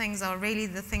sorts of things are really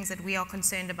the things that we are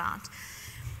concerned about.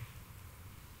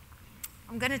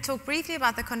 I'm going to talk briefly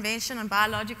about the Convention on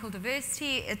Biological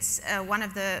Diversity. It's one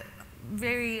of the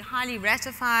very highly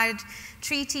ratified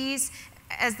treaties.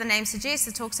 as the name suggests,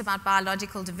 it talks about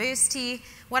biological diversity.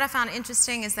 What I found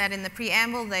interesting is that in the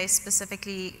preamble, they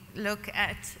specifically look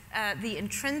at the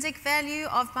intrinsic value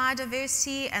of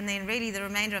biodiversity, and then really the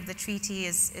remainder of the treaty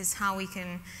is how we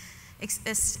can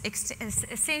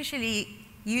essentially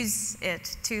use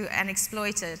it to and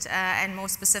exploit it, and more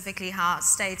specifically how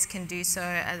states can do so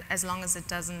as long as it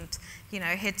doesn't,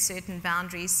 hit certain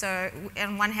boundaries. So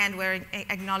on one hand, we're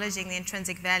acknowledging the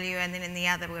intrinsic value, and then in the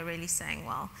other, we're really saying,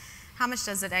 well, how much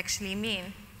does it actually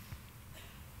mean?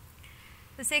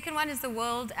 The second one is the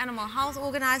World Animal Health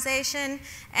Organization,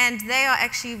 and they are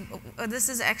actually, this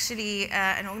is actually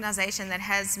an organization that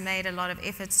has made a lot of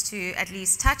efforts to at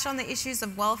least touch on the issues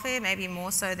of welfare, maybe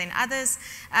more so than others.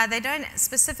 They don't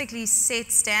specifically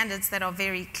set standards that are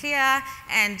very clear,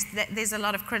 and there's a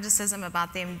lot of criticism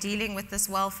about them dealing with this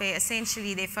welfare.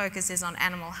 Essentially, their focus is on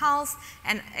animal health,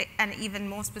 and even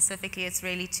more specifically, it's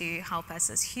really to help us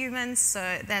as humans.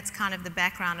 So that's kind of the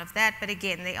background of that. But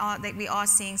again, we are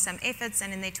seeing some efforts,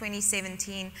 and in their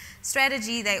 2017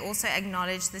 strategy, they also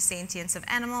acknowledge the sentience of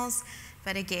animals,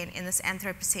 but again, in this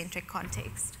anthropocentric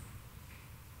context.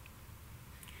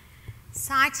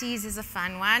 CITES is a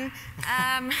fun one.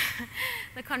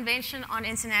 The Convention on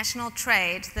International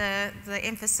Trade, the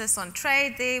emphasis on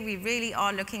trade there, we really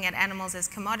are looking at animals as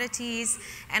commodities,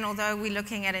 and although we're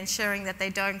looking at ensuring that they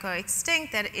don't go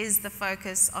extinct, that is the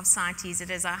focus of CITES. It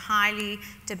is a highly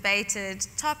debated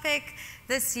topic.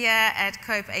 This year at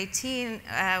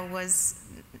COP18 was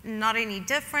not any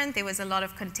different. There was a lot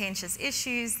of contentious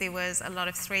issues. There was a lot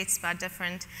of threats by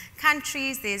different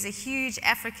countries. There's a huge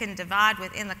African divide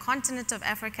within the continent of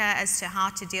Africa as to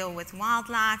how to deal with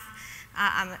wildlife.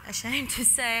 I'm ashamed to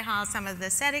say how some of the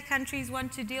SADC countries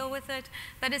want to deal with it,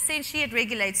 but essentially it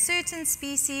regulates certain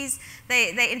species.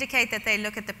 They indicate that they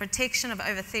look at the protection of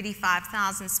over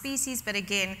 35,000 species, but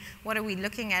again, what are we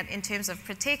looking at in terms of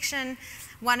protection?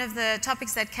 One of the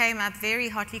topics that came up very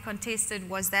hotly contested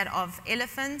was that of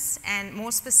elephants, and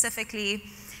more specifically,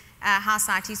 how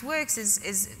CITES works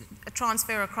is a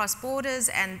transfer across borders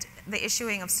and the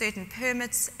issuing of certain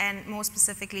permits, and more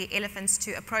specifically elephants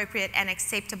to appropriate and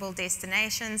acceptable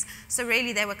destinations. So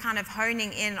really they were kind of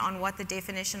honing in on what the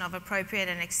definition of appropriate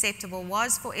and acceptable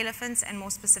was for elephants, and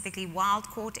more specifically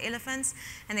wild-caught elephants.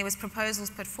 And there was proposals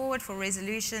put forward for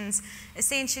resolutions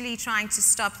essentially trying to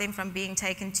stop them from being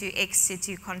taken to ex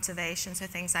situ conservation, so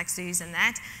things like zoos and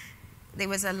that. There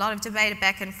was a lot of debate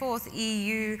back and forth.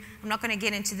 EU, I'm not going to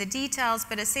get into the details,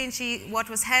 but essentially what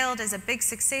was hailed as a big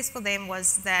success for them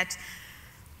was that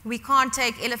we can't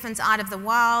take elephants out of the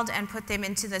wild and put them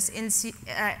into this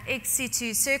ex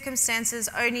situ circumstances.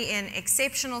 Only in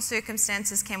exceptional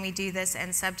circumstances can we do this,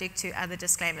 and subject to other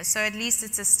disclaimers. So at least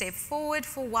it's a step forward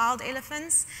for wild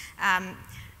elephants.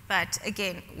 But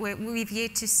again, we've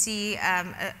yet to see,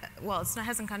 well, it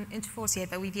hasn't gone into force yet,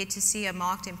 but we've yet to see a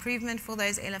marked improvement for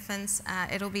those elephants.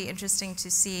 It'll be interesting to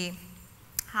see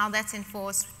how that's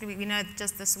enforced. We know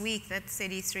just this week that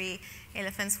 33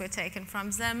 elephants were taken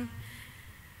from Zim.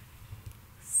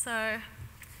 So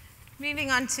moving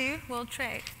on to world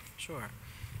trade. Sure.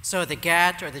 So the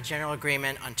GATT, or the General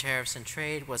Agreement on Tariffs and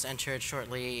Trade, was entered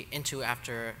shortly into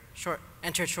after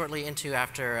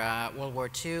World War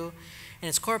II. And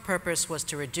its core purpose was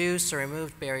to reduce or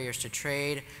remove barriers to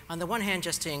trade. On the one hand,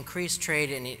 just to increase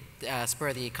trade and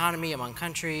spur the economy among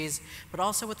countries, but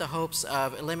also with the hopes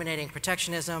of eliminating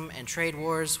protectionism and trade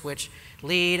wars, which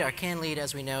lead, or can lead,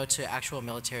 as we know, to actual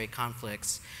military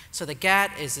conflicts. So the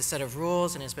GATT is a set of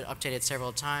rules and has been updated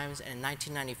several times, and in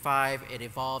 1995, it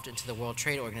evolved into the World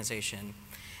Trade Organization.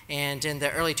 And in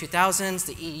the early 2000s,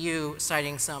 the EU,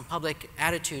 citing some public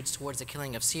attitudes towards the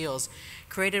killing of seals,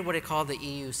 created what it called the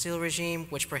EU seal regime,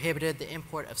 which prohibited the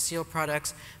import of seal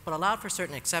products, but allowed for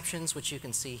certain exceptions, which you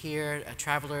can see here, a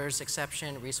traveler's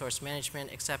exception, resource management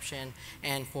exception,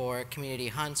 and for community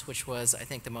hunts, which was, I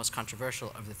think, the most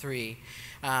controversial of the three.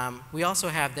 We also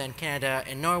have then Canada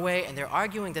and Norway, and they're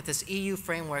arguing that this EU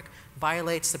framework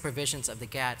violates the provisions of the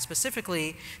GATT,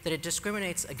 specifically that it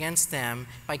discriminates against them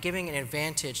by giving an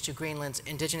advantage to Greenland's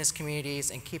indigenous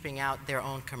communities and keeping out their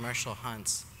own commercial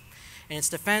hunts. In its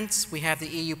defense, we have the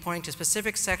EU pointing to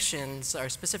specific sections or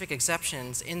specific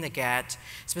exceptions in the GATT,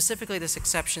 specifically this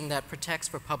exception that protects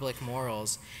for public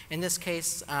morals. In this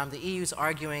case, the EU is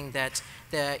arguing that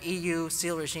the EU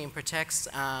seal regime protects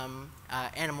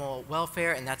animal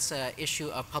welfare, and that's an issue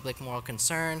of public moral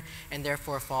concern, and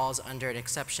therefore falls under an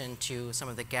exception to some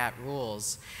of the GATT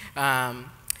rules.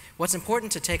 What's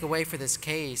important to take away for this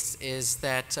case is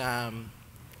that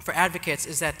for advocates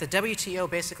is that the WTO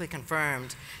basically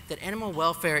confirmed that animal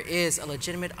welfare is a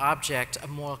legitimate object of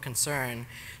moral concern,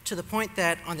 to the point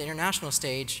that on the international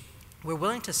stage, we're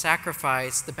willing to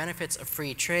sacrifice the benefits of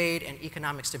free trade and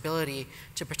economic stability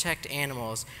to protect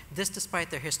animals, this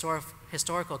despite their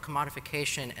historical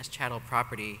commodification as chattel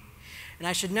property. And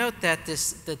I should note that the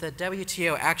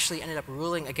WTO actually ended up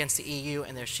ruling against the EU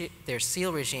and their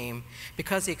seal regime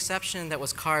because the exception that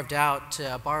was carved out,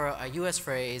 to borrow a US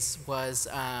phrase, was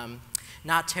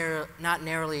not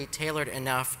narrowly tailored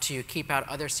enough to keep out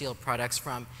other seal products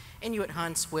from Inuit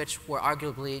hunts, which were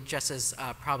arguably just as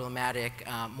problematic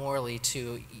morally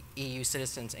to EU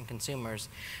citizens and consumers.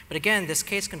 But again, this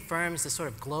case confirms this sort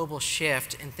of global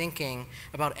shift in thinking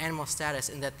about animal status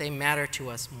in that they matter to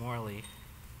us morally.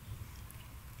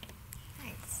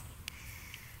 Thanks.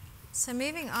 So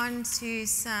moving on to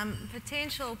some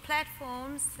potential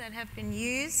platforms that have been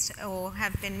used or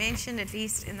have been mentioned at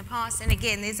least in the past. And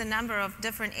again, there's a number of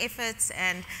different efforts,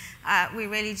 and we're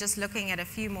really just looking at a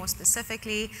few more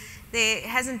specifically. There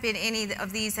hasn't been any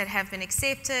of these that have been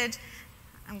accepted.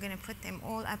 I'm going to put them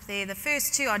all up there. The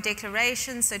first two are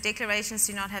declarations. So declarations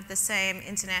do not have the same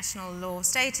international law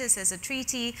status as a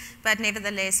treaty, but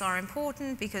nevertheless are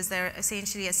important because they're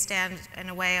essentially a stand in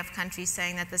a way of countries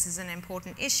saying that this is an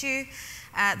important issue.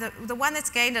 The one that's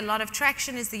gained a lot of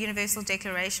traction is the Universal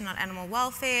Declaration on Animal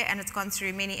Welfare, and it's gone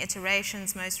through many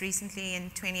iterations, most recently in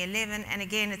 2011. And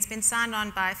again, it's been signed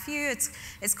on by a few.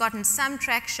 It's gotten some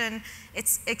traction.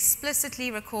 It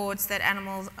explicitly records that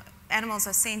animals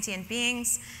are sentient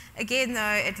beings. Again,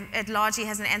 though, it largely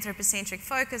has an anthropocentric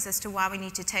focus as to why we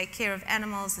need to take care of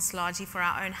animals. It's largely for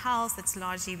our own health. It's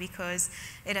largely because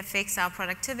it affects our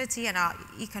productivity and our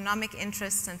economic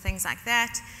interests and things like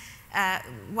that.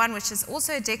 One which is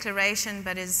also a declaration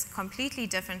but is completely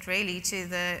different really to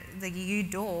the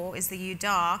UDAW is the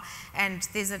UDAR, and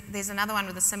there's another one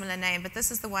with a similar name, but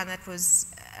this is the one that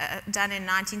was done in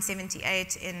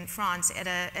 1978 in France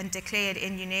and declared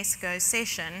in UNESCO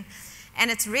session. And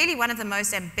it's really one of the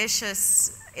most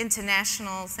ambitious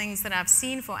international things that I've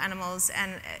seen for animals,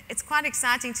 and it's quite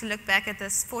exciting to look back at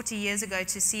this 40 years ago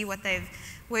to see what they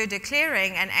were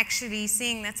declaring and actually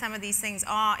seeing that some of these things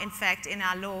are in fact in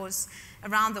our laws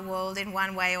around the world in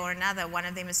one way or another. One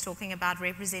of them is talking about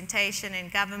representation in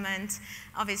government.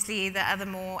 Obviously, the other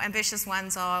more ambitious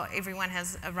ones are every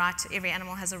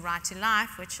animal has a right to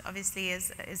life, which obviously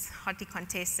is hotly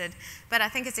contested. But I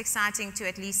think it's exciting to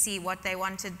at least see what they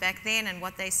wanted back then and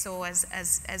what they saw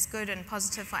as good and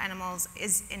positive for animals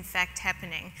is in fact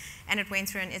happening. And it went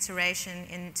through an iteration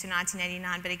into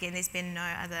 1989, but again, there's been no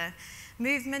other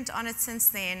movement on it since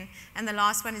then. And the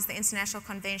last one is the International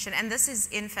Convention, and this is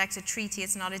in fact a treaty.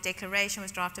 It's not a declaration. It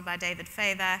was drafted by David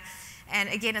Faber, and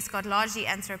again it's got largely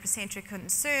anthropocentric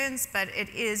concerns, but it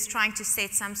is trying to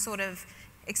set some sort of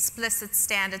explicit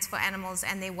standards for animals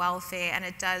and their welfare, and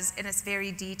it's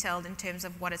very detailed in terms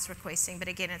of what it's requesting, but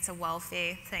again it's a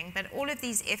welfare thing. But all of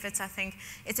these efforts, I think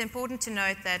it's important to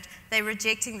note that they're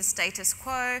rejecting the status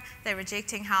quo, they're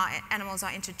rejecting how animals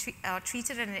are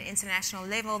treated at an international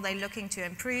level, they're looking to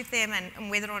improve them,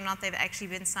 and whether or not they've actually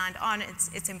been signed on,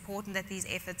 it's important that these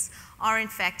efforts are in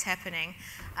fact happening.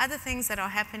 Other things that are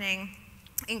happening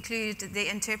include the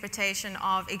interpretation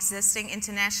of existing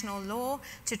international law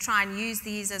to try and use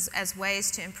these as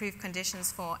ways to improve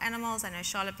conditions for animals. I know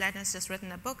Charlotte Blattner's just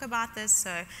written a book about this,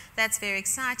 so that's very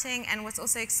exciting. And what's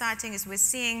also exciting is we're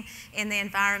seeing in the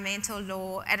environmental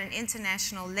law at an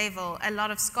international level a lot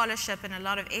of scholarship and a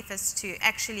lot of efforts to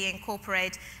actually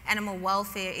incorporate animal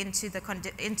welfare into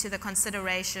the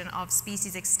consideration of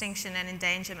species extinction and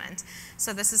endangerment.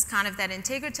 So this is kind of that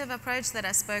integrative approach that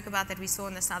I spoke about that we saw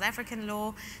in the South African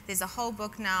law. There's a whole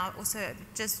book now, also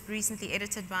just recently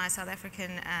edited by a South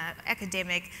African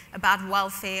academic, about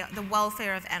welfare, the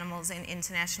welfare of animals in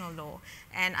international law.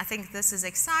 And I think this is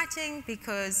exciting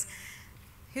because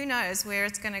who knows where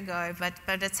it's going to go,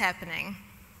 but it's happening.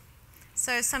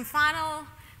 So some final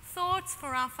thoughts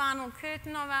for our final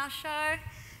curtain of our show.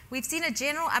 We've seen a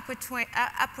general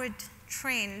upward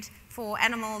trend for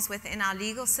animals within our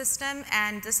legal system,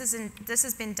 and this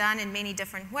has been done in many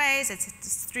different ways.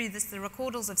 It's through the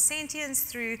recordals of sentience,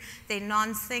 through their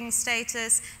non-thing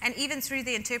status, and even through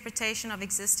the interpretation of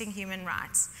existing human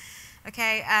rights.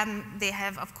 Okay, there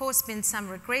have, of course, been some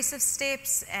regressive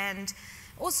steps, and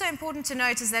also important to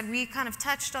note is that we kind of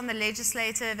touched on the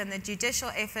legislative and the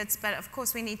judicial efforts, but of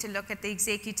course we need to look at the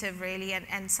executive really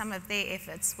and some of their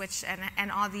efforts,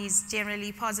 and are these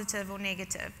generally positive or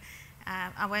negative?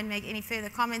 I won't make any further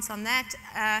comments on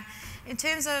that. In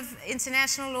terms of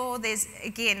international law, there's,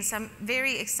 again, some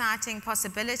very exciting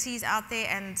possibilities out there,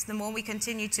 and the more we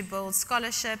continue to build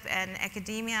scholarship and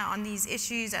academia on these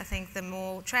issues, I think the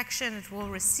more traction it will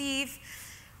receive.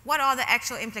 What are the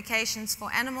actual implications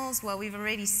for animals? Well, we've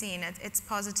already seen it. It's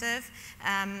positive.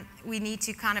 We need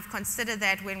to kind of consider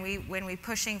that when we're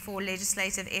pushing for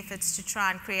legislative efforts to try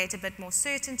and create a bit more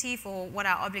certainty for what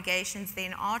our obligations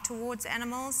then are towards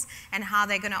animals and how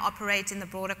they're going to operate in the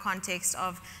broader context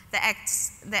of the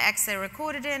acts they're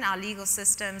recorded in, our legal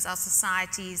systems, our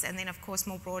societies, and then, of course,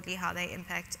 more broadly, how they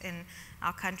impact in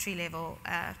our country level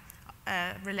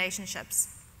relationships.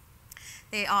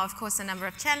 There are, of course, a number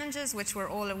of challenges which we're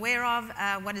all aware of.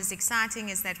 What is exciting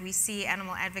is that we see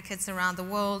animal advocates around the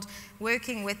world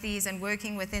working with these and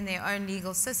working within their own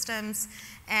legal systems.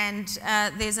 And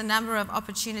there's a number of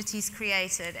opportunities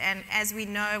created. And as we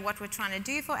know, what we're trying to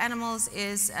do for animals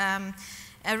is a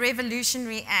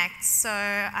revolutionary act. So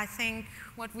I think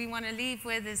what we want to leave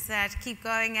with is that keep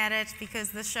going at it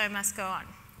because the show must go on.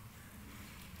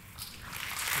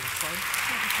 Next slide.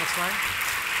 Next slide.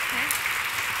 Okay.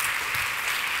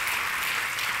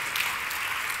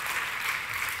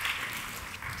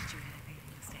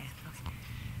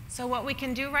 So what we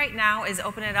can do right now is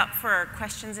open it up for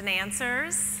questions and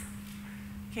answers.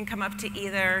 You can come up to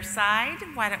either side.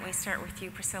 Why don't we start with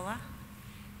you, Priscilla?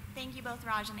 Thank you both,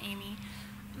 Raj and Amy.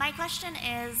 My question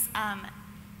is,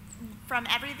 from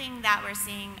everything that we're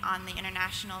seeing on the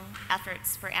international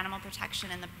efforts for animal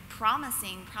protection and the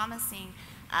promising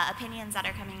opinions that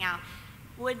are coming out,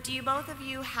 do you both of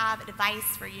you have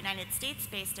advice for United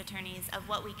States-based attorneys of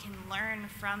what we can learn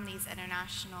from these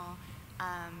international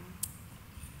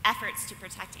efforts to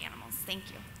protect animals? Thank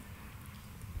you.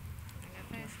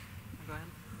 Go ahead.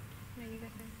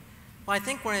 Well, I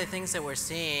think one of the things that we're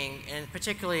seeing, and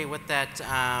particularly with that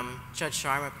Judge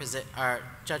Sharma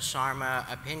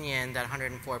opinion, that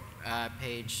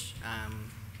 104-page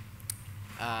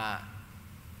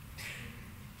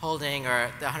holding,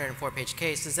 or the 104-page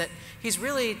case, is that he's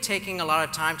really taking a lot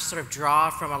of time to sort of draw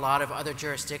from a lot of other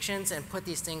jurisdictions and put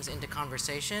these things into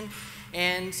conversation.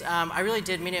 And I really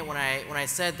did mean it when I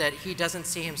said that he doesn't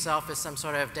see himself as some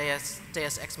sort of deus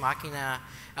ex machina,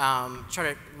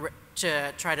 try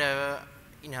to,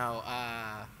 you know,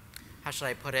 how should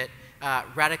I put it,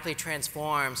 radically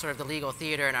transform sort of the legal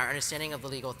theater and our understanding of the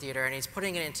legal theater. And he's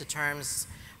putting it into terms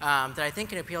that I think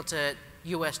can appeal to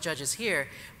U.S. judges here.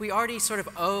 We already sort of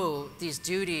owe these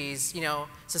duties, you know,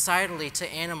 societally to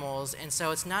animals, and so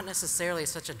it's not necessarily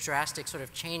such a drastic sort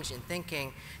of change in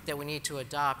thinking that we need to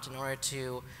adopt in order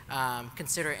to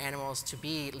consider animals to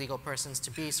be legal persons, to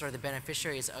be sort of the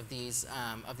beneficiaries of these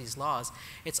laws.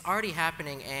 It's already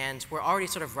happening, and we're already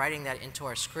sort of writing that into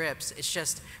our scripts. It's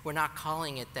just we're not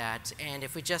calling it that, and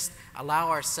if we just allow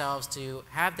ourselves to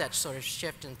have that sort of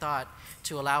shift in thought,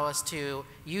 to allow us to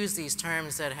use these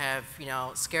terms that have, you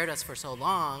know, scared us for so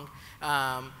long,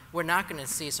 we're not going to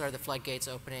see sort of the floodgates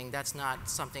opening. That's not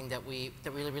something that we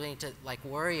really need to like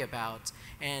worry about.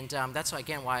 And that's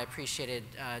again why I appreciated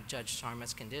Judge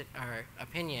Sharma's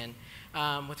opinion.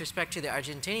 With respect to the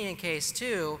Argentinian case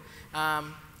too,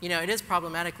 you know, it is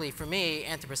problematically for me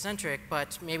anthropocentric,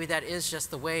 but maybe that is just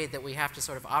the way that we have to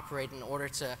sort of operate in order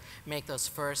to make those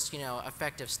first, you know,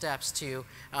 effective steps to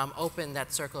open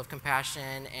that circle of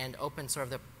compassion and open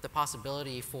sort of the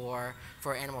possibility for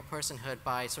animal personhood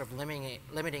by sort of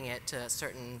limiting it to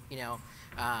certain, you know,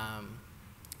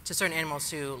 to certain animals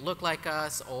who look like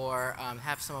us or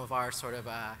have some of our sort of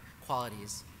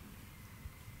qualities.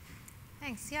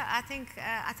 Thanks. Yeah, I think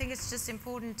it's just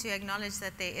important to acknowledge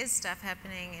that there is stuff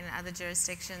happening in other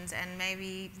jurisdictions, and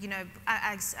maybe, you know,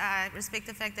 I respect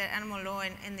the fact that animal law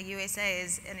in the USA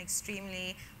is an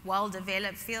extremely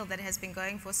well-developed field that has been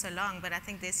going for so long, but I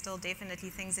think there's still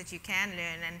definitely things that you can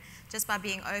learn, and just by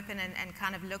being open and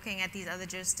kind of looking at these other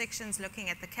jurisdictions, looking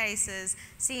at the cases,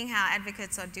 seeing how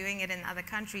advocates are doing it in other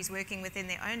countries, working within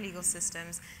their own legal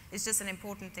systems, is just an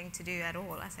important thing to do at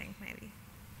all, I think, maybe.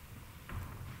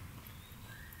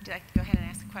 Would you like to go ahead and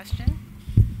ask a question?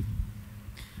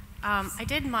 I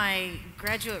did my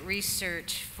graduate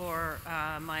research for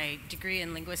my degree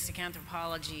in linguistic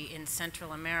anthropology in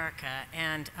Central America,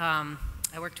 and I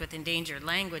worked with endangered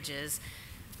languages.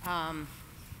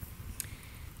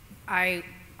 I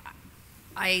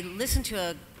listened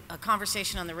to a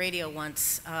conversation on the radio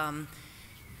once. A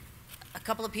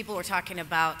couple of people were talking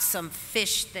about some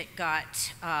fish that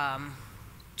got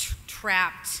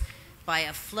trapped by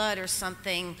a flood or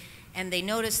something, and they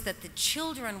noticed that the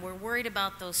children were worried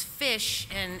about those fish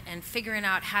and figuring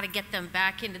out how to get them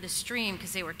back into the stream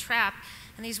because they were trapped.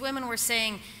 And these women were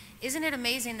saying, isn't it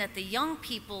amazing that the young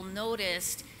people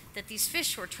noticed that these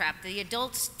fish were trapped? The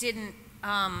adults didn't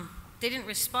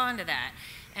respond to that.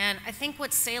 And I think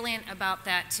what's salient about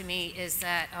that to me is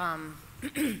that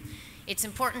it's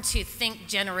important to think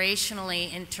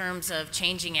generationally in terms of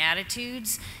changing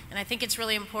attitudes, and I think it's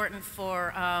really important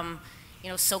for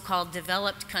so-called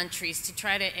developed countries to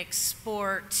try to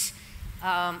export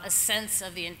a sense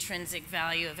of the intrinsic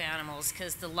value of animals,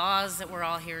 because the laws that we're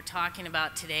all here talking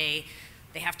about today,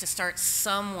 they have to start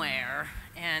somewhere,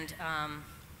 and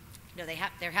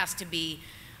there has to be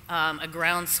a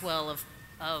groundswell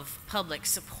of public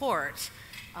support.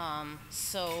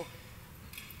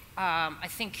 I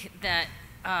think that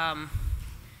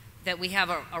that we have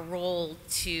a role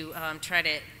to try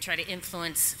to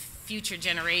influence future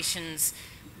generations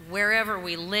wherever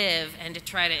we live, and to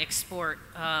try to export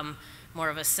more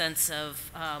of a sense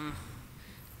of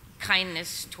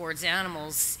kindness towards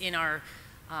animals in our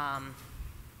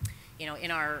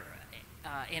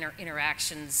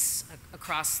interactions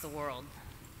across the world.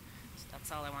 So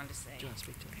that's all I wanted to say. Do you want to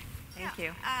speak to it? Thank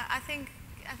you. I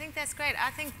think that's great.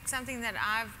 I think something that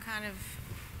I've kind of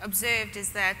observed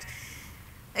is that,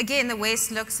 again, the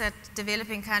West looks at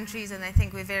developing countries and they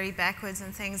think we're very backwards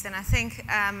and things. And I think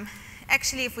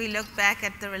actually if we look back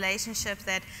at the relationship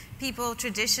that people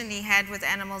traditionally had with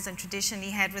animals and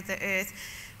traditionally had with the earth,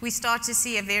 we start to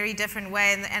see a very different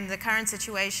way, and the current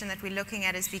situation that we're looking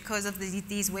at is because of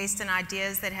these Western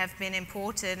ideas that have been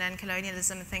imported, and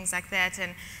colonialism and things like that.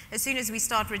 And as soon as we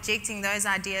start rejecting those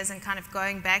ideas and kind of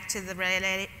going back to the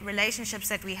relationships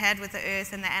that we had with the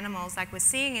earth and the animals, like we're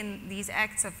seeing in these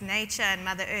acts of nature and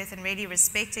Mother Earth, and really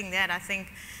respecting that, I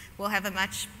think we'll have a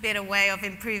much better way of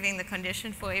improving the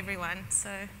condition for everyone. So.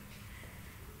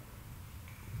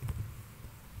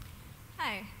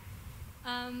 Hi.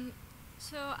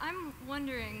 So I'm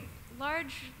wondering,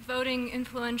 large voting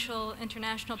influential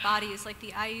international bodies like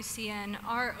the IUCN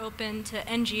are open to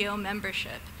NGO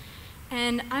membership.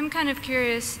 And I'm kind of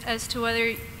curious as to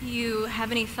whether you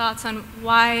have any thoughts on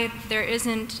why there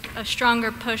isn't a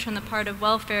stronger push on the part of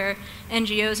welfare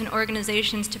NGOs and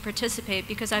organizations to participate,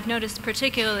 because I've noticed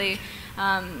particularly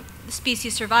the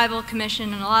Species Survival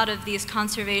Commission and a lot of these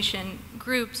conservation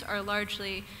groups are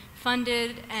largely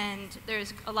funded, and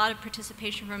there's a lot of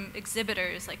participation from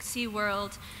exhibitors like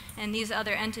SeaWorld and these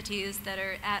other entities that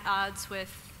are at odds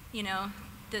with,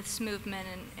 this movement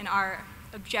and our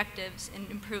objectives in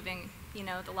improving,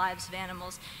 the lives of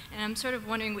animals. And I'm sort of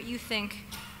wondering what you think,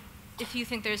 if you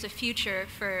think there's a future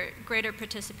for greater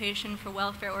participation for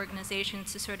welfare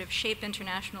organizations to sort of shape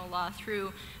international law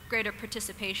through greater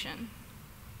participation.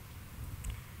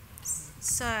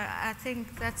 So I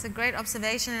think that's a great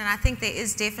observation, and I think there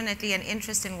is definitely an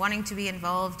interest in wanting to be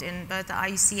involved in both the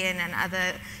IUCN and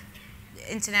other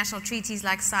international treaties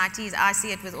like CITES. I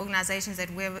see it with organizations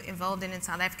that we're involved in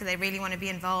South Africa. They really want to be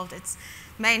involved. It's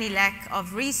mainly lack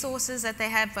of resources that they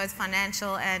have, both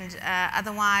financial and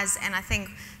otherwise, and I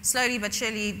think slowly but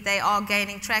surely they are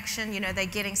gaining traction. They're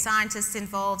getting scientists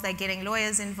involved, they're getting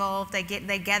lawyers involved,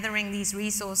 they're gathering these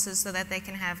resources so that they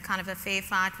can have kind of a fair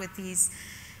fight with these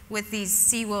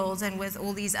SeaWorlds and with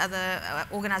all these other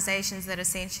organizations that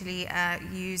essentially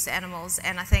use animals.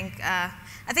 And I think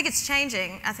it's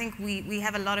changing. I think we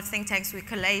have a lot of think tanks. We're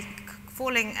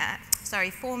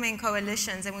forming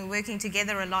coalitions, and we're working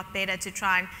together a lot better to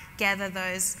try and gather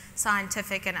those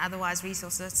scientific and otherwise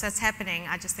resources. So it's happening.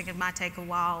 I just think it might take a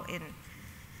while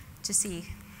to see.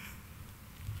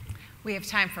 We have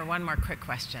time for one more quick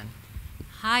question.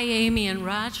 Hi, Amy and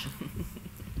Raj.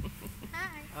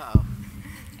 Hi. Uh-oh.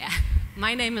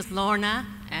 My name is Lorna.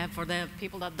 For the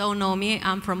people that don't know me,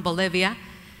 I'm from Bolivia.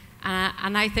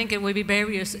 And I think it would be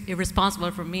very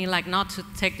irresponsible for me not to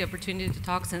take the opportunity to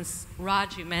talk, since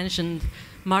Raj, you mentioned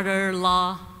Mother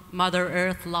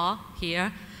Earth law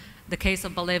here, the case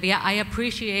of Bolivia. I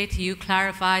appreciate you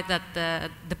clarified that the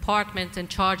department in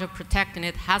charge of protecting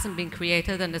it hasn't been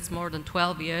created, and it's more than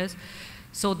 12 years.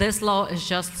 So this law is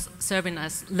just serving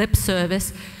as lip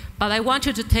service. But I want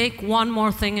you to take one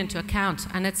more thing into account,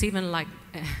 and it's even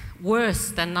worse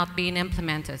than not being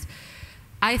implemented.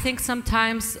 I think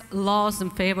sometimes laws in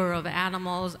favor of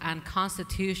animals and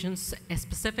constitutions,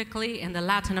 specifically in the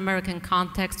Latin American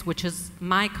context, which is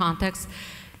my context,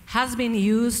 has been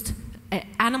used,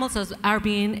 animals are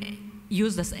being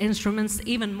used as instruments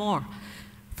even more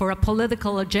for a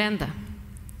political agenda.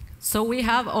 So we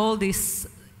have all these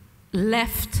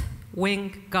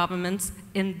left-wing governments,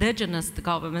 indigenous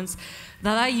governments,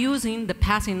 that are using the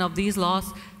passing of these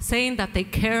laws, saying that they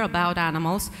care about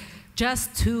animals,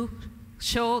 just to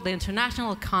show the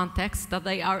international context that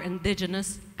they are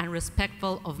indigenous and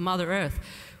respectful of Mother Earth.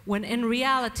 When in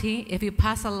reality, if you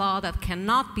pass a law that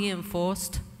cannot be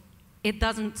enforced, it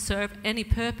doesn't serve any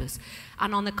purpose.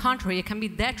 And on the contrary, it can be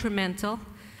detrimental,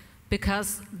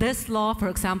 because this law, for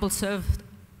example, served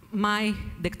my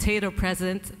dictator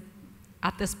president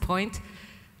at this point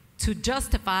to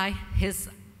justify his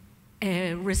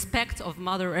respect of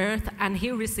Mother Earth, and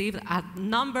he received a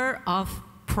number of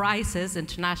prizes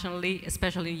internationally,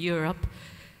 especially in Europe.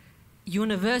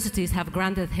 Universities have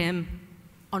granted him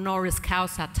honoris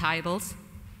causa titles.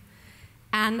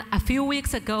 And a few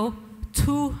weeks ago,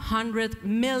 200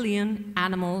 million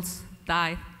animals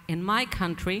died in my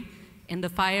country in the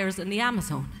fires in the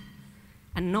Amazon.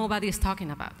 And nobody is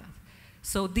talking about that.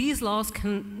 So these laws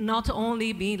can not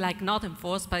only be like not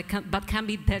enforced, but can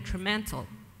be detrimental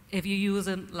if you use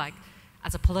them like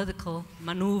as a political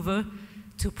maneuver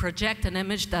to project an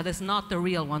image that is not the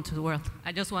real one to the world.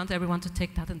 I just want everyone to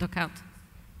take that into account. Would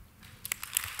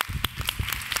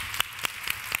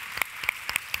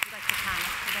you like to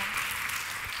comment to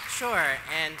that? Sure,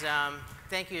 and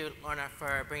thank you, Lorna,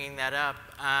 for bringing that up.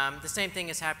 The same thing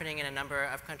is happening in a number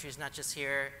of countries, not just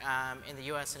here in the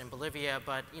US and in Bolivia,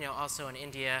 but also in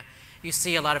India. You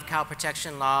see a lot of cow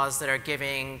protection laws that are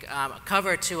giving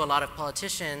cover to a lot of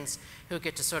politicians who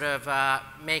get to sort of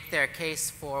make their case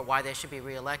for why they should be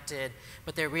reelected,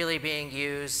 but they're really being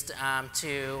used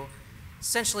to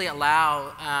essentially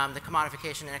allow the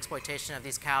commodification and exploitation of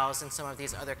these cows in some of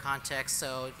these other contexts,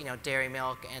 so dairy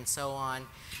milk and so on.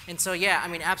 And so, yeah, I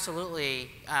mean, absolutely,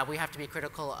 we have to be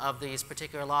critical of these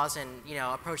particular laws and,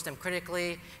 approach them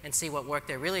critically and see what work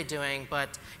they're really doing.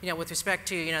 But, with respect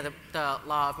to, the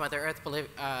law of Mother Earth,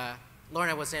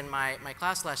 Lorna was in my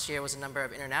class last year, was a number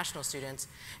of international students,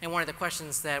 and one of the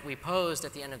questions that we posed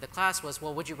at the end of the class was,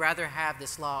 well, would you rather have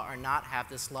this law or not have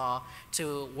this law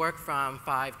to work from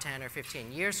 5, 10, or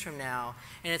 15 years from now?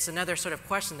 And it's another sort of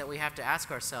question that we have to ask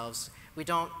ourselves. We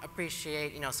don't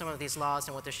appreciate, some of these laws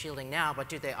and what they're shielding now, but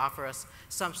do they offer us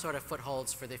some sort of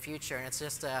footholds for the future? And it's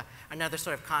just another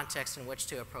sort of context in which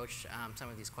to approach some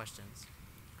of these questions.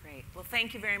 Great. Well,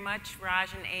 thank you very much,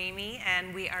 Raj and Amy,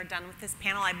 and we are done with this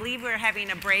panel. I believe we're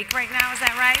having a break right now. Is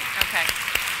that right? Okay.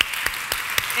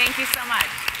 Thank you so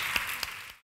much.